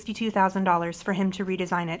cost $62,000 for him to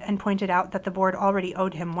redesign it and pointed out that the board already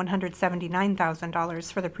owed him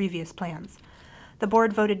 $179,000 for the previous plans. The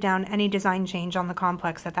board voted down any design change on the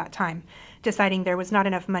complex at that time, deciding there was not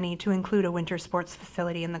enough money to include a winter sports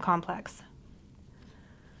facility in the complex.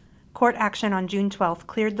 Court action on June 12th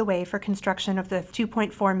cleared the way for construction of the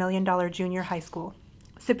 $2.4 million junior high school.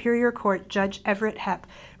 Superior Court Judge Everett Hepp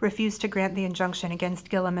refused to grant the injunction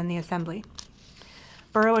against Gillum and the Assembly.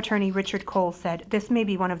 Borough Attorney Richard Cole said, "This may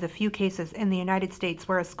be one of the few cases in the United States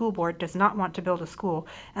where a school board does not want to build a school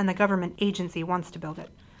and the government agency wants to build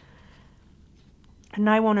it."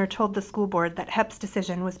 Nywoner told the school board that Hepp's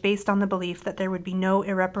decision was based on the belief that there would be no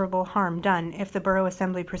irreparable harm done if the Borough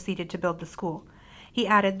Assembly proceeded to build the school. He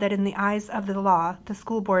added that in the eyes of the law, the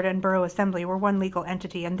school board and Borough Assembly were one legal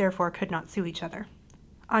entity and therefore could not sue each other.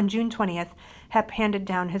 On June 20th, Hepp handed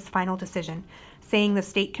down his final decision, saying the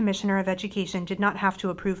State Commissioner of Education did not have to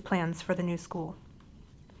approve plans for the new school.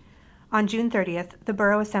 On June 30th, the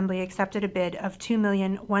Borough Assembly accepted a bid of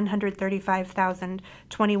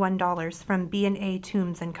 $2,135,021 from B&A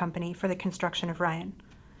Toombs and Company for the construction of Ryan.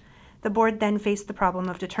 The board then faced the problem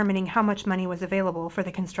of determining how much money was available for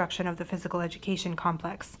the construction of the physical education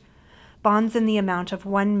complex. Bonds in the amount of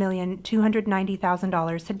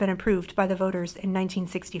 $1,290,000 had been approved by the voters in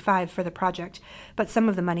 1965 for the project, but some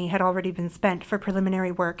of the money had already been spent for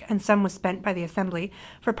preliminary work and some was spent by the Assembly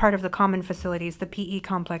for part of the common facilities the PE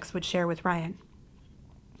complex would share with Ryan.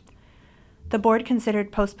 The board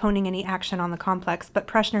considered postponing any action on the complex, but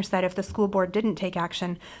Preschner said if the school board didn't take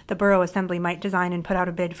action, the Borough Assembly might design and put out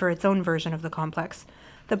a bid for its own version of the complex.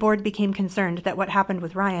 The board became concerned that what happened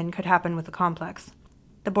with Ryan could happen with the complex.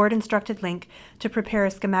 The board instructed Link to prepare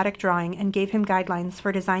a schematic drawing and gave him guidelines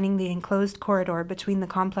for designing the enclosed corridor between the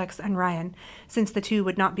complex and Ryan, since the two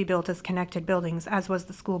would not be built as connected buildings, as was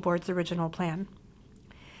the school board's original plan.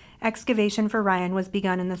 Excavation for Ryan was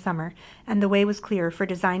begun in the summer, and the way was clear for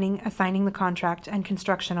designing, assigning the contract, and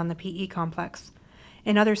construction on the PE complex.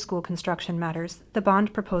 In other school construction matters, the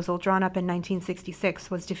bond proposal drawn up in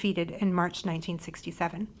 1966 was defeated in March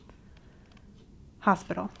 1967.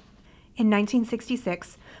 Hospital. In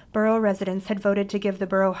 1966, borough residents had voted to give the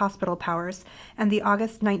borough hospital powers, and the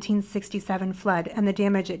August 1967 flood and the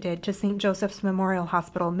damage it did to St. Joseph's Memorial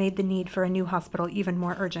Hospital made the need for a new hospital even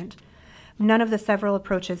more urgent. None of the several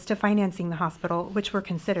approaches to financing the hospital, which were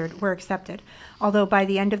considered, were accepted, although by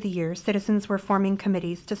the end of the year, citizens were forming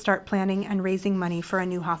committees to start planning and raising money for a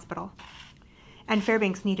new hospital. and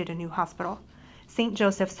Fairbanks needed a new hospital. St.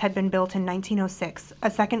 Joseph's had been built in 1906,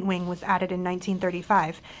 a second wing was added in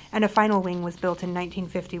 1935, and a final wing was built in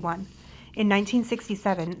 1951. In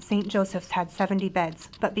 1967, St. Joseph's had 70 beds,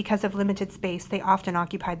 but because of limited space, they often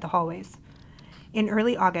occupied the hallways. In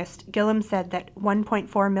early August, Gillum said that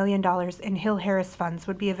 $1.4 million in Hill Harris funds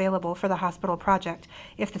would be available for the hospital project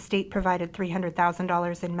if the state provided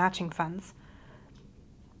 $300,000 in matching funds.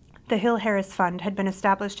 The Hill Harris Fund had been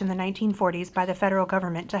established in the 1940s by the federal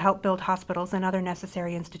government to help build hospitals and other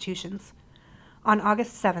necessary institutions. On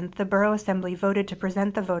August 7th, the Borough Assembly voted to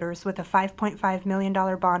present the voters with a $5.5 million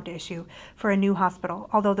bond issue for a new hospital,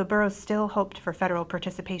 although the borough still hoped for federal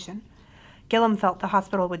participation. Gillum felt the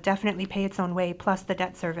hospital would definitely pay its own way plus the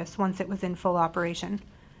debt service once it was in full operation.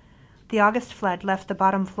 The August flood left the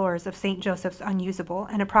bottom floors of St. Joseph's unusable,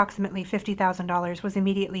 and approximately $50,000 was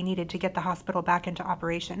immediately needed to get the hospital back into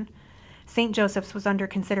operation. St. Joseph's was under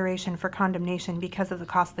consideration for condemnation because of the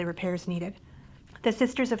costly repairs needed. The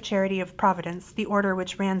Sisters of Charity of Providence, the order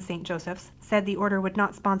which ran St. Joseph's, said the order would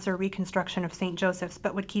not sponsor reconstruction of St. Joseph's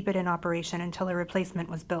but would keep it in operation until a replacement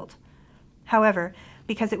was built. However,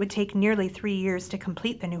 because it would take nearly 3 years to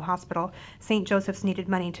complete the new hospital, St. Joseph's needed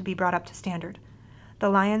money to be brought up to standard. The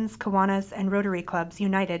Lions, Kiwanis, and Rotary Clubs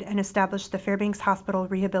united and established the Fairbanks Hospital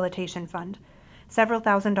Rehabilitation Fund. Several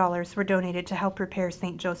 $1,000s were donated to help repair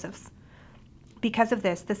St. Joseph's. Because of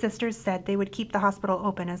this, the sisters said they would keep the hospital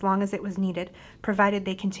open as long as it was needed, provided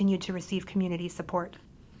they continued to receive community support.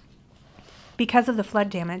 Because of the flood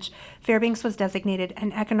damage, Fairbanks was designated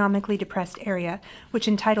an economically depressed area, which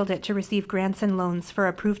entitled it to receive grants and loans for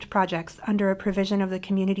approved projects under a provision of the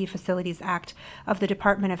Community Facilities Act of the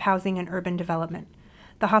Department of Housing and Urban Development.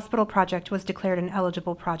 The hospital project was declared an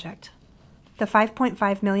eligible project. The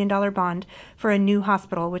 $5.5 million bond for a new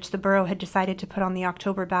hospital, which the borough had decided to put on the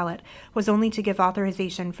October ballot, was only to give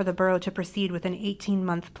authorization for the borough to proceed with an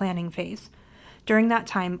 18-month planning phase. During that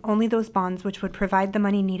time, only those bonds which would provide the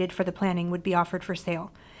money needed for the planning would be offered for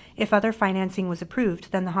sale. If other financing was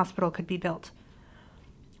approved, then the hospital could be built.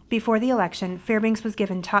 Before the election, Fairbanks was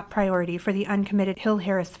given top priority for the uncommitted Hill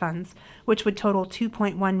Harris funds, which would total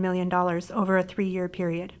 $2.1 million over a 3-year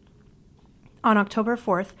period. On October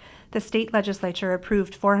 4th, the state legislature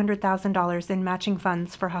approved $400,000 in matching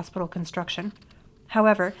funds for hospital construction.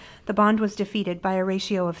 However, the bond was defeated by a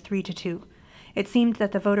ratio of 3-2. It seemed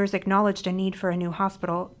that the voters acknowledged a need for a new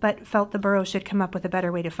hospital, but felt the borough should come up with a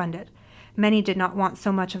better way to fund it. Many did not want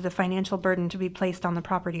so much of the financial burden to be placed on the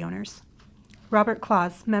property owners. Robert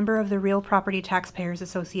Claus, member of the Real Property Taxpayers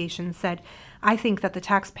Association, said, "I think that the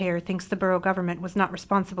taxpayer thinks the borough government was not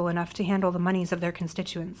responsible enough to handle the monies of their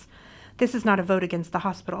constituents. This is not a vote against the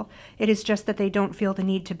hospital. It is just that they don't feel the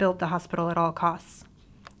need to build the hospital at all costs."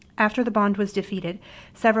 After the bond was defeated,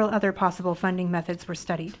 several other possible funding methods were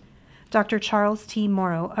studied. Dr. Charles T.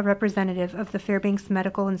 Morrow, a representative of the Fairbanks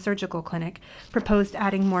Medical and Surgical Clinic, proposed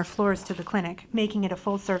adding more floors to the clinic, making it a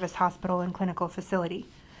full-service hospital and clinical facility.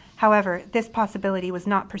 However, this possibility was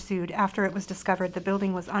not pursued after it was discovered the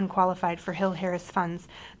building was unqualified for Hill Harris funds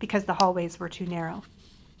because the hallways were too narrow.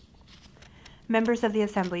 Members of the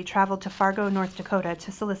Assembly traveled to Fargo, North Dakota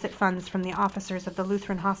to solicit funds from the officers of the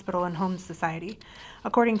Lutheran Hospital and Homes Society.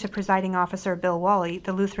 According to presiding officer Bill Wally,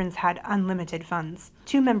 the Lutherans had unlimited funds.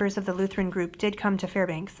 2 members of the Lutheran group did come to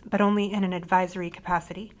Fairbanks, but only in an advisory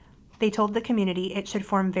capacity. They told the community it should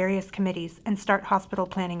form various committees and start hospital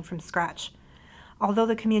planning from scratch. Although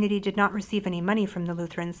the community did not receive any money from the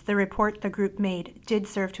Lutherans, the report the group made did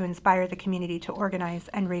serve to inspire the community to organize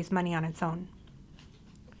and raise money on its own.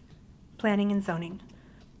 Planning and zoning.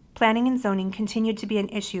 Planning and zoning continued to be an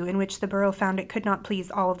issue in which the borough found it could not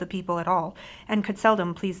please all of the people at all, and could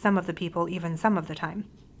seldom please some of the people even some of the time.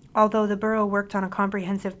 Although the borough worked on a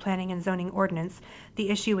comprehensive planning and zoning ordinance,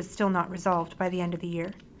 the issue was still not resolved by the end of the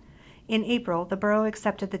year. In April, the borough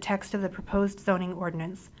accepted the text of the proposed zoning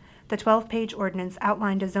ordinance. The 12-page ordinance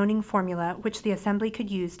outlined a zoning formula which the Assembly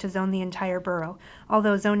could use to zone the entire borough,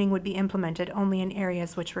 although zoning would be implemented only in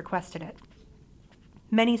areas which requested it.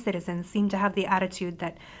 Many citizens seem to have the attitude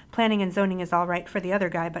that planning and zoning is all right for the other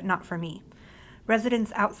guy, but not for me.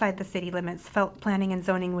 Residents outside the city limits felt planning and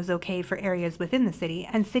zoning was okay for areas within the city,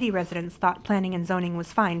 and city residents thought planning and zoning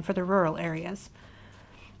was fine for the rural areas.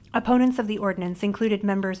 Opponents of the ordinance included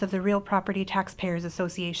members of the Real Property Taxpayers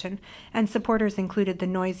Association, and supporters included the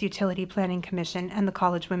Noise Utility Planning Commission and the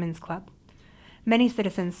College Women's Club. Many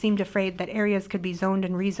citizens seemed afraid that areas could be zoned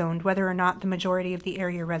and rezoned whether or not the majority of the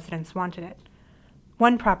area residents wanted it.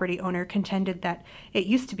 One property owner contended that it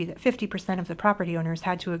used to be that 50% of the property owners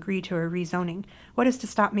had to agree to a rezoning. What is to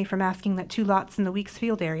stop me from asking that 2 lots in the Weeks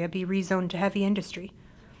Field area be rezoned to heavy industry?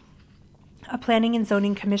 A Planning and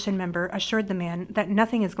Zoning Commission member assured the man that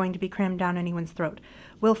nothing is going to be crammed down anyone's throat.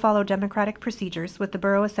 We'll follow democratic procedures, with the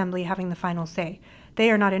Borough Assembly having the final say.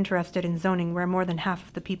 They are not interested in zoning where more than half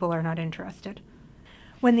of the people are not interested.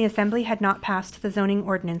 When the Assembly had not passed the zoning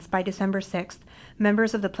ordinance by December 6th,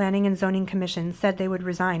 members of the Planning and Zoning Commission said they would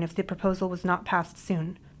resign if the proposal was not passed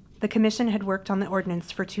soon. The Commission had worked on the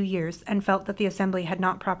ordinance for 2 years and felt that the Assembly had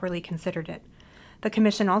not properly considered it. The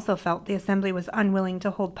Commission also felt the Assembly was unwilling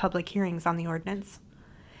to hold public hearings on the ordinance.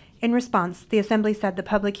 In response, the Assembly said the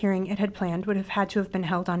public hearing it had planned would have had to have been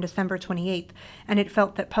held on December 28th, and it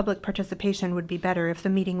felt that public participation would be better if the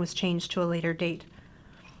meeting was changed to a later date.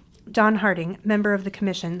 Don Harding, member of the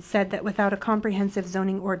Commission, said that without a comprehensive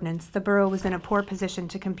zoning ordinance, the borough was in a poor position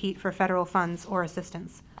to compete for federal funds or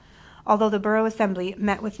assistance. Although the Borough Assembly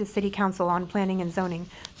met with the City Council on planning and zoning,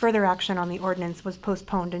 further action on the ordinance was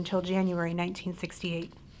postponed until January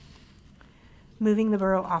 1968. Moving the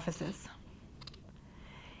borough offices.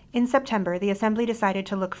 In September, the Assembly decided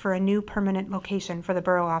to look for a new permanent location for the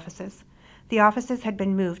borough offices. The offices had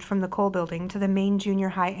been moved from the Cole Building to the main junior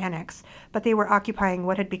high annex, but they were occupying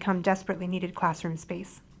what had become desperately needed classroom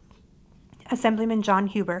space. Assemblyman John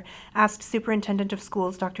Huber asked Superintendent of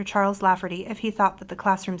Schools Dr. Charles Lafferty if he thought that the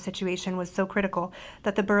classroom situation was so critical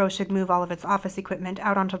that the borough should move all of its office equipment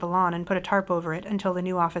out onto the lawn and put a tarp over it until the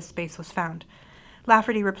new office space was found.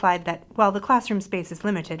 Lafferty replied that, while the classroom space is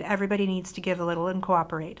limited, everybody needs to give a little and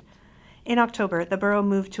cooperate. In October, the borough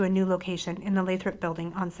moved to a new location in the Lathrop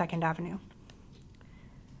Building on 2nd Avenue.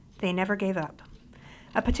 They never gave up.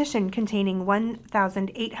 A petition containing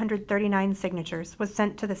 1,839 signatures was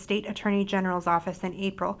sent to the State Attorney General's office in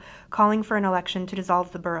April, calling for an election to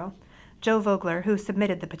dissolve the borough. Joe Vogler, who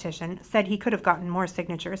submitted the petition, said he could have gotten more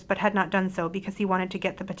signatures, but had not done so because he wanted to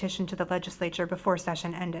get the petition to the legislature before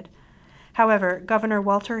session ended. However, Governor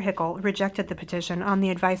Walter Hickel rejected the petition on the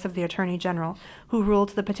advice of the Attorney General, who ruled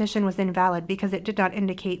the petition was invalid because it did not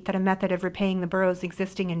indicate that a method of repaying the borough's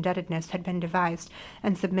existing indebtedness had been devised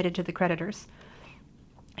and submitted to the creditors.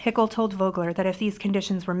 Hickel told Vogler that if these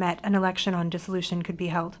conditions were met, an election on dissolution could be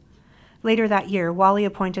held. Later that year, Wally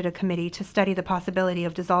appointed a committee to study the possibility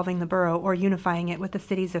of dissolving the borough or unifying it with the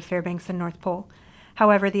cities of Fairbanks and North Pole.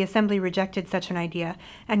 However, the Assembly rejected such an idea,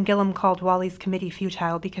 and Gillum called Wally's committee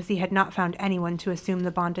futile because he had not found anyone to assume the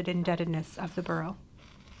bonded indebtedness of the borough.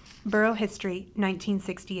 Borough History,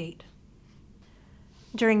 1968.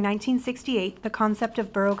 During 1968, the concept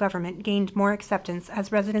of borough government gained more acceptance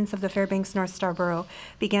as residents of the Fairbanks North Star Borough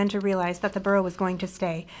began to realize that the borough was going to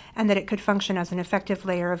stay and that it could function as an effective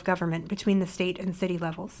layer of government between the state and city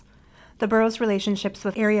levels. The borough's relationships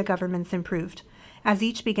with area governments improved. As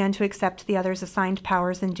each began to accept the other's assigned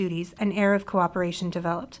powers and duties, an air of cooperation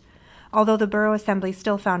developed. Although the Borough Assembly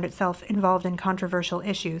still found itself involved in controversial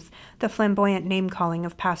issues, the flamboyant name-calling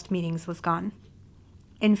of past meetings was gone.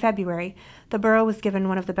 In February, the borough was given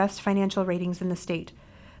one of the best financial ratings in the state.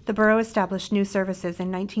 The borough established new services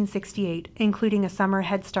in 1968, including a summer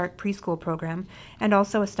Head Start preschool program, and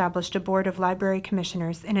also established a board of library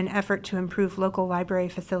commissioners in an effort to improve local library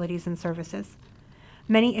facilities and services.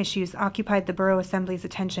 Many issues occupied the Borough Assembly's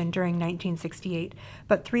attention during 1968,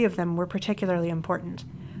 but 3 of them were particularly important: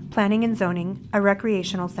 planning and zoning, a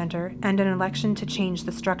recreational center, and an election to change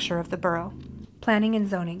the structure of the borough. Planning and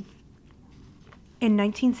zoning. In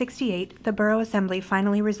 1968, the Borough Assembly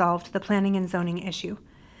finally resolved the planning and zoning issue.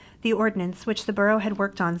 The ordinance, which the borough had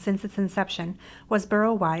worked on since its inception, was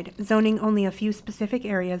borough-wide, zoning only a few specific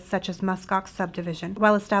areas such as Muskox subdivision,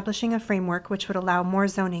 while establishing a framework which would allow more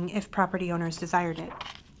zoning if property owners desired it.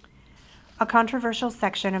 A controversial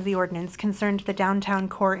section of the ordinance concerned the downtown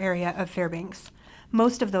core area of Fairbanks.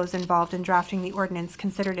 Most of those involved in drafting the ordinance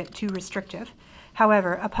considered it too restrictive.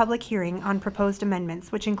 However, a public hearing on proposed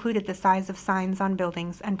amendments, which included the size of signs on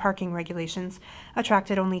buildings and parking regulations,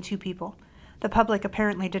 attracted only 2 people. The public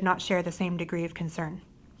apparently did not share the same degree of concern.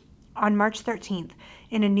 On March 13th,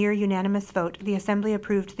 in a near-unanimous vote, the Assembly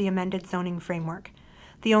approved the amended zoning framework.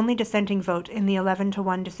 The only dissenting vote in the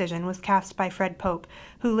 11-1 decision was cast by Fred Pope,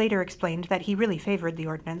 who later explained that he really favored the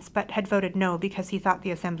ordinance, but had voted no because he thought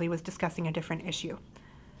the Assembly was discussing a different issue.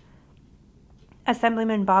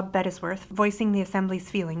 Assemblyman Bob Bettisworth, voicing the Assembly's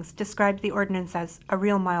feelings, described the ordinance as a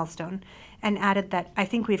real milestone, and added that, "I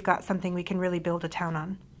think we've got something we can really build a town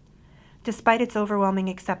on." Despite its overwhelming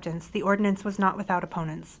acceptance, the ordinance was not without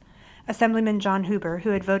opponents. Assemblyman John Huber, who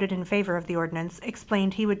had voted in favor of the ordinance,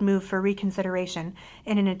 explained he would move for reconsideration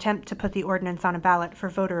in an attempt to put the ordinance on a ballot for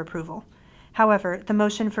voter approval. However, the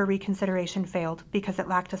motion for reconsideration failed because it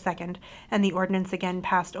lacked a second, and the ordinance again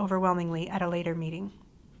passed overwhelmingly at a later meeting.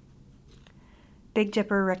 Big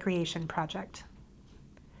Dipper Recreation Project.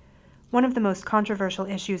 One of the most controversial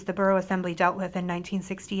issues the Borough Assembly dealt with in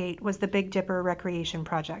 1968 was the Big Dipper Recreation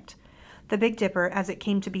Project. The Big Dipper, as it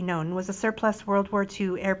came to be known, was a surplus World War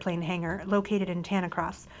II airplane hangar located in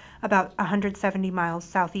Tanacross, about 170 miles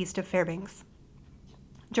southeast of Fairbanks.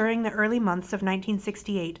 During the early months of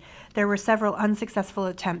 1968, there were several unsuccessful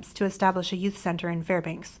attempts to establish a youth center in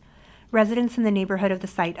Fairbanks. Residents in the neighborhood of the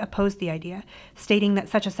site opposed the idea, stating that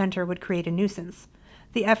such a center would create a nuisance.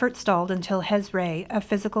 The effort stalled until Hez Ray, a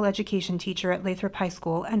physical education teacher at Lathrop High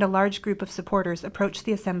School, and a large group of supporters approached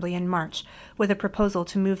the Assembly in March with a proposal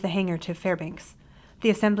to move the hangar to Fairbanks. The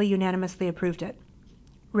Assembly unanimously approved it.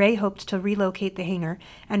 Ray hoped to relocate the hangar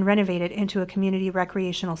and renovate it into a community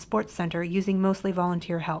recreational sports center using mostly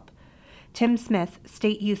volunteer help. Tim Smith,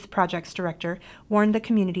 State Youth Projects Director, warned the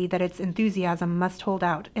community that its enthusiasm must hold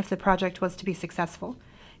out if the project was to be successful.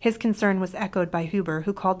 His concern was echoed by Huber,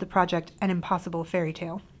 who called the project an impossible fairy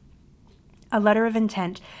tale. A letter of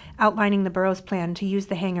intent outlining the borough's plan to use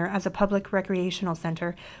the hangar as a public recreational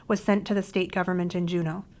center was sent to the state government in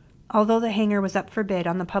Juneau. Although the hangar was up for bid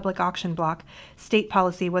on the public auction block, state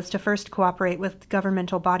policy was to first cooperate with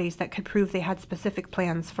governmental bodies that could prove they had specific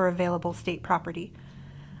plans for available state property.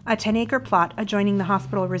 A 10-acre plot adjoining the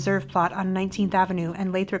hospital reserve plot on 19th Avenue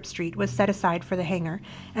and Lathrop Street was set aside for the hangar,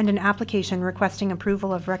 and an application requesting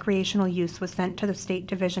approval of recreational use was sent to the State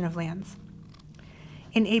Division of Lands.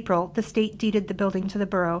 In April, the state deeded the building to the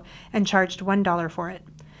borough and charged $1 for it.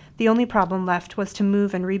 The only problem left was to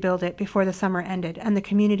move and rebuild it before the summer ended, and the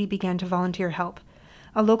community began to volunteer help.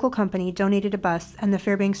 A local company donated a bus, and the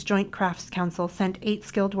Fairbanks Joint Crafts Council sent 8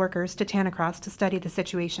 skilled workers to Tanacross to study the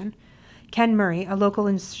situation. Ken Murray, a local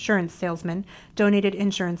insurance salesman, donated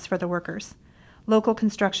insurance for the workers. Local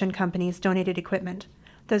construction companies donated equipment.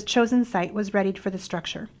 The chosen site was readied for the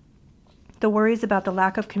structure. The worries about the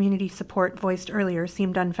lack of community support voiced earlier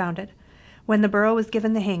seemed unfounded. When the borough was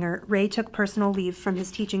given the hangar, Ray took personal leave from his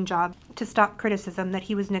teaching job to stop criticism that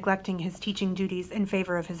he was neglecting his teaching duties in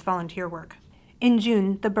favor of his volunteer work. In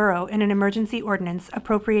June, the borough, in an emergency ordinance,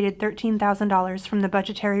 appropriated $13,000 from the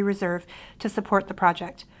budgetary reserve to support the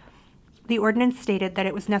project. The ordinance stated that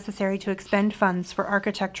it was necessary to expend funds for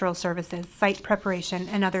architectural services, site preparation,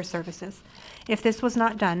 and other services. If this was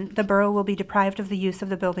not done, the borough will be deprived of the use of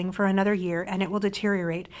the building for another year, and it will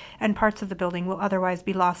deteriorate, and parts of the building will otherwise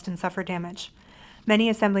be lost and suffer damage. Many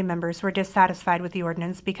Assembly members were dissatisfied with the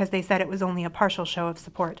ordinance because they said it was only a partial show of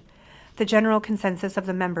support. The general consensus of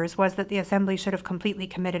the members was that the Assembly should have completely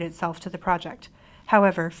committed itself to the project.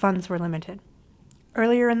 However, funds were limited.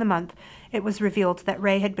 Earlier in the month, it was revealed that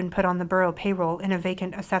Ray had been put on the borough payroll in a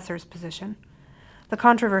vacant assessor's position. The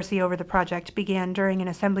controversy over the project began during an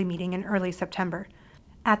Assembly meeting in early September.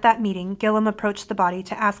 At that meeting, Gillum approached the body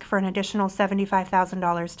to ask for an additional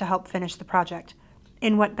 $75,000 to help finish the project.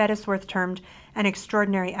 In what Bettisworth termed an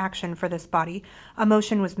extraordinary action for this body, a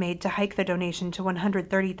motion was made to hike the donation to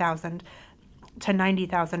 $130,000 to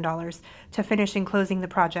 $90,000 to finish enclosing the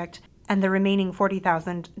project, and the remaining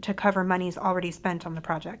 $40,000 to cover monies already spent on the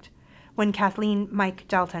project. When Kathleen Mike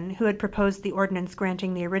Dalton, who had proposed the ordinance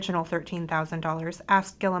granting the original $13,000,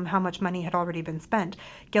 asked Gillum how much money had already been spent,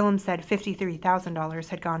 Gillum said $53,000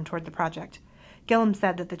 had gone toward the project. Gillum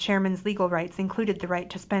said that the chairman's legal rights included the right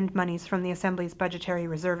to spend monies from the Assembly's budgetary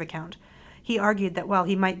reserve account. He argued that while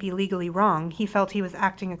he might be legally wrong, he felt he was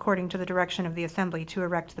acting according to the direction of the Assembly to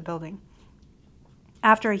erect the building.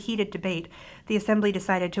 After a heated debate, the Assembly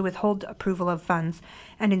decided to withhold approval of funds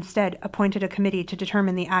and instead appointed a committee to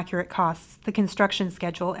determine the accurate costs, the construction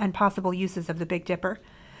schedule, and possible uses of the Big Dipper.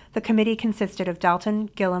 The committee consisted of Dalton,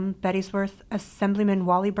 Gillum, Bettisworth, Assemblyman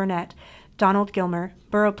Wally Burnett, Donald Gilmer,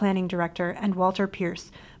 Borough Planning Director, and Walter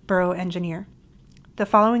Pierce, Borough Engineer. The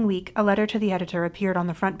following week, a letter to the editor appeared on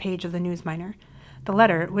the front page of the Newsminer. The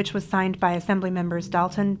letter, which was signed by Assembly members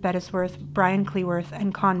Dalton, Bettisworth, Brian Cleworth,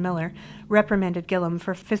 and Con Miller, reprimanded Gillum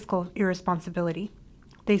for fiscal irresponsibility.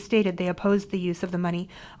 They stated they opposed the use of the money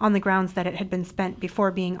on the grounds that it had been spent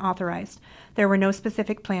before being authorized. There were no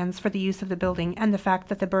specific plans for the use of the building and the fact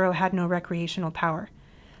that the borough had no recreational power.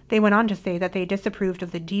 They went on to say that they disapproved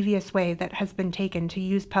of the devious way that has been taken to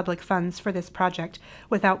use public funds for this project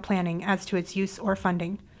without planning as to its use or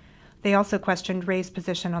funding. They also questioned Ray's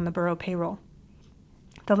position on the borough payroll.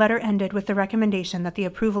 The letter ended with the recommendation that the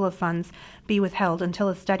approval of funds be withheld until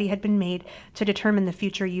a study had been made to determine the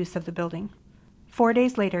future use of the building. 4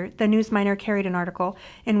 days later, the Newsminer carried an article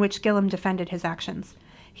in which Gillum defended his actions.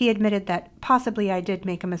 He admitted that, possibly I did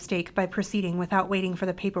make a mistake by proceeding without waiting for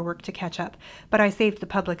the paperwork to catch up, but I saved the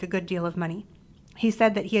public a good deal of money. He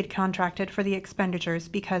said that he had contracted for the expenditures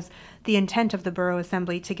because the intent of the Borough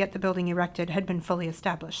Assembly to get the building erected had been fully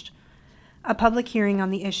established. A public hearing on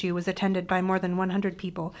the issue was attended by more than 100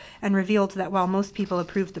 people and revealed that while most people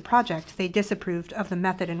approved the project, they disapproved of the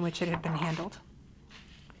method in which it had been handled.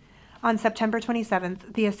 On September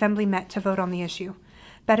 27th, the Assembly met to vote on the issue.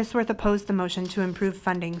 Bettesworth opposed the motion to improve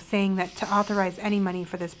funding, saying that to authorize any money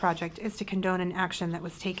for this project is to condone an action that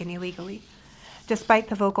was taken illegally. Despite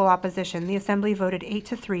the vocal opposition, the Assembly voted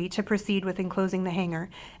 8-3 to proceed with enclosing the hangar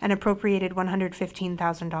and appropriated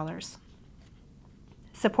 $115,000.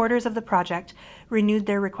 Supporters of the project renewed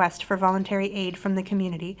their request for voluntary aid from the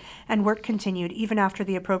community, and work continued even after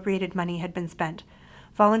the appropriated money had been spent.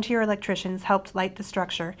 Volunteer electricians helped light the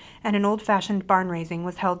structure, and an old-fashioned barn raising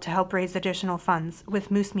was held to help raise additional funds,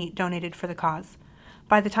 with moose meat donated for the cause.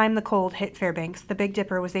 By the time the cold hit Fairbanks, the Big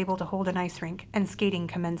Dipper was able to hold an ice rink, and skating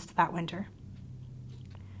commenced that winter.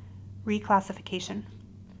 Reclassification.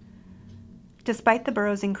 Despite the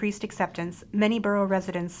borough's increased acceptance, many borough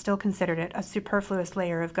residents still considered it a superfluous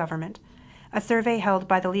layer of government. A survey held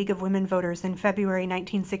by the League of Women Voters in February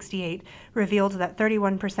 1968 revealed that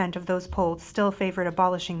 31% of those polled still favored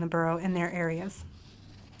abolishing the borough in their areas.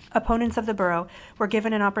 Opponents of the borough were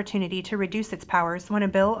given an opportunity to reduce its powers when a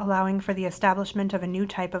bill allowing for the establishment of a new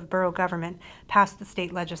type of borough government passed the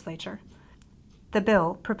state legislature. The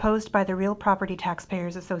bill, proposed by the Real Property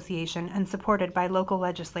Taxpayers Association and supported by local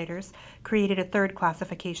legislators, created a third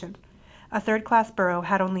classification. A third-class borough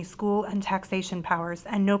had only school and taxation powers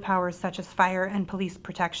and no powers such as fire and police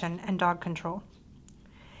protection and dog control.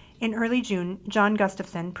 In early June, John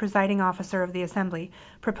Gustafson, presiding officer of the Assembly,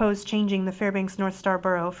 proposed changing the Fairbanks North Star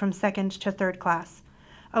Borough from second to third class.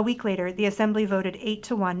 A week later, the Assembly voted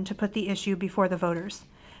 8-1 to put the issue before the voters.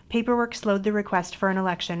 Paperwork slowed the request for an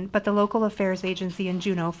election, but the local affairs agency in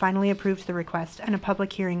Juneau finally approved the request and a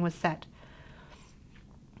public hearing was set.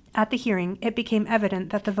 At the hearing, it became evident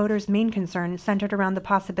that the voters' main concern centered around the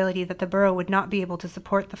possibility that the borough would not be able to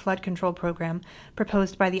support the flood control program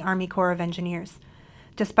proposed by the Army Corps of Engineers.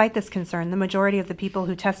 Despite this concern, the majority of the people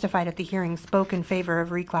who testified at the hearing spoke in favor of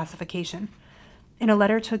reclassification. In a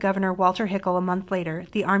letter to Governor Walter Hickel a month later,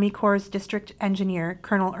 the Army Corps' district engineer,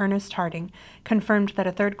 Colonel Ernest Harding, confirmed that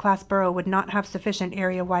a third-class borough would not have sufficient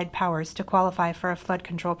area-wide powers to qualify for a flood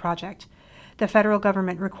control project. The federal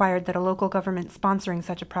government required that a local government sponsoring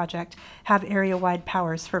such a project have area-wide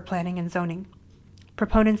powers for planning and zoning.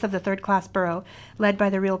 Proponents of the third-class borough, led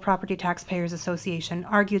by the Real Property Taxpayers Association,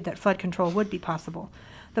 argued that flood control would be possible.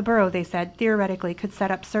 The borough, they said, theoretically could set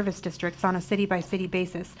up service districts on a city-by-city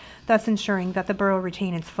basis, thus ensuring that the borough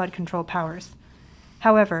retain its flood control powers.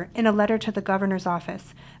 However, in a letter to the governor's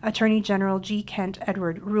office, Attorney General G. Kent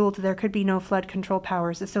Edward ruled there could be no flood control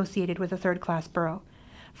powers associated with a third-class borough.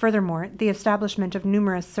 Furthermore, the establishment of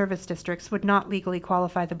numerous service districts would not legally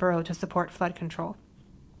qualify the borough to support flood control.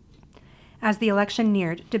 As the election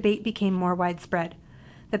neared, debate became more widespread.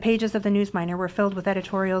 The pages of the Newsminer were filled with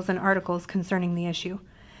editorials and articles concerning the issue.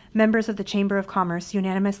 Members of the Chamber of Commerce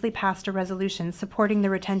unanimously passed a resolution supporting the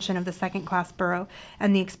retention of the second-class borough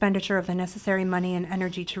and the expenditure of the necessary money and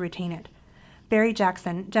energy to retain it. Barry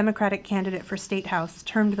Jackson, Democratic candidate for State House,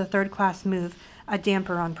 termed the third-class move a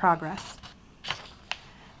damper on progress.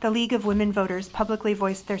 The League of Women Voters publicly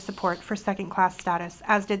voiced their support for second-class status,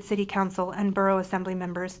 as did City Council and Borough Assembly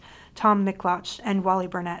members Tom Miklach and Wally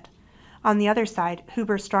Burnett. On the other side,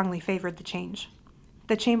 Huber strongly favored the change.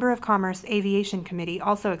 The Chamber of Commerce Aviation Committee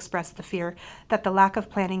also expressed the fear that the lack of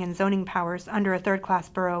planning and zoning powers under a third-class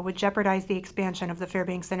borough would jeopardize the expansion of the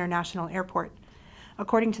Fairbanks International Airport.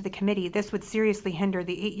 According to the committee, this would seriously hinder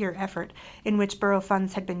the 8-year effort in which borough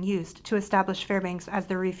funds had been used to establish Fairbanks as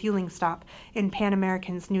the refueling stop in Pan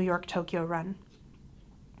American's New York-Tokyo run.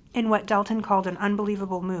 In what Dalton called an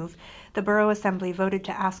unbelievable move, the Borough Assembly voted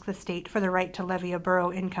to ask the state for the right to levy a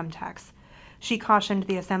borough income tax. She cautioned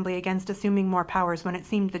the Assembly against assuming more powers when it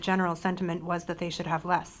seemed the general sentiment was that they should have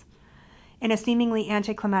less. In a seemingly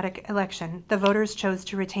anticlimactic election, the voters chose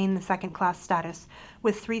to retain the second-class status,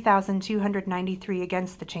 with 3,293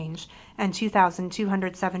 against the change and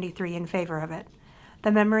 2,273 in favor of it.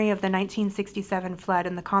 The memory of the 1967 flood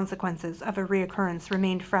and the consequences of a reoccurrence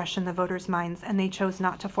remained fresh in the voters' minds, and they chose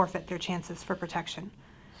not to forfeit their chances for protection.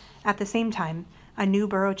 At the same time, a new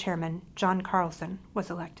borough chairman, John Carlson, was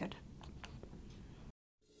elected.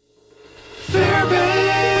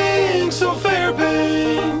 Fairbanks, oh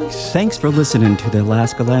Fairbanks. Thanks for listening to the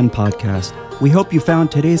Alaska Land Podcast. We hope you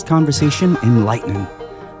found today's conversation enlightening.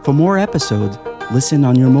 For more episodes, listen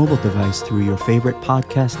on your mobile device through your favorite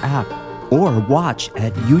podcast app or watch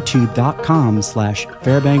at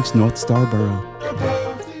youtube.com/Fairbanks North Star Borough.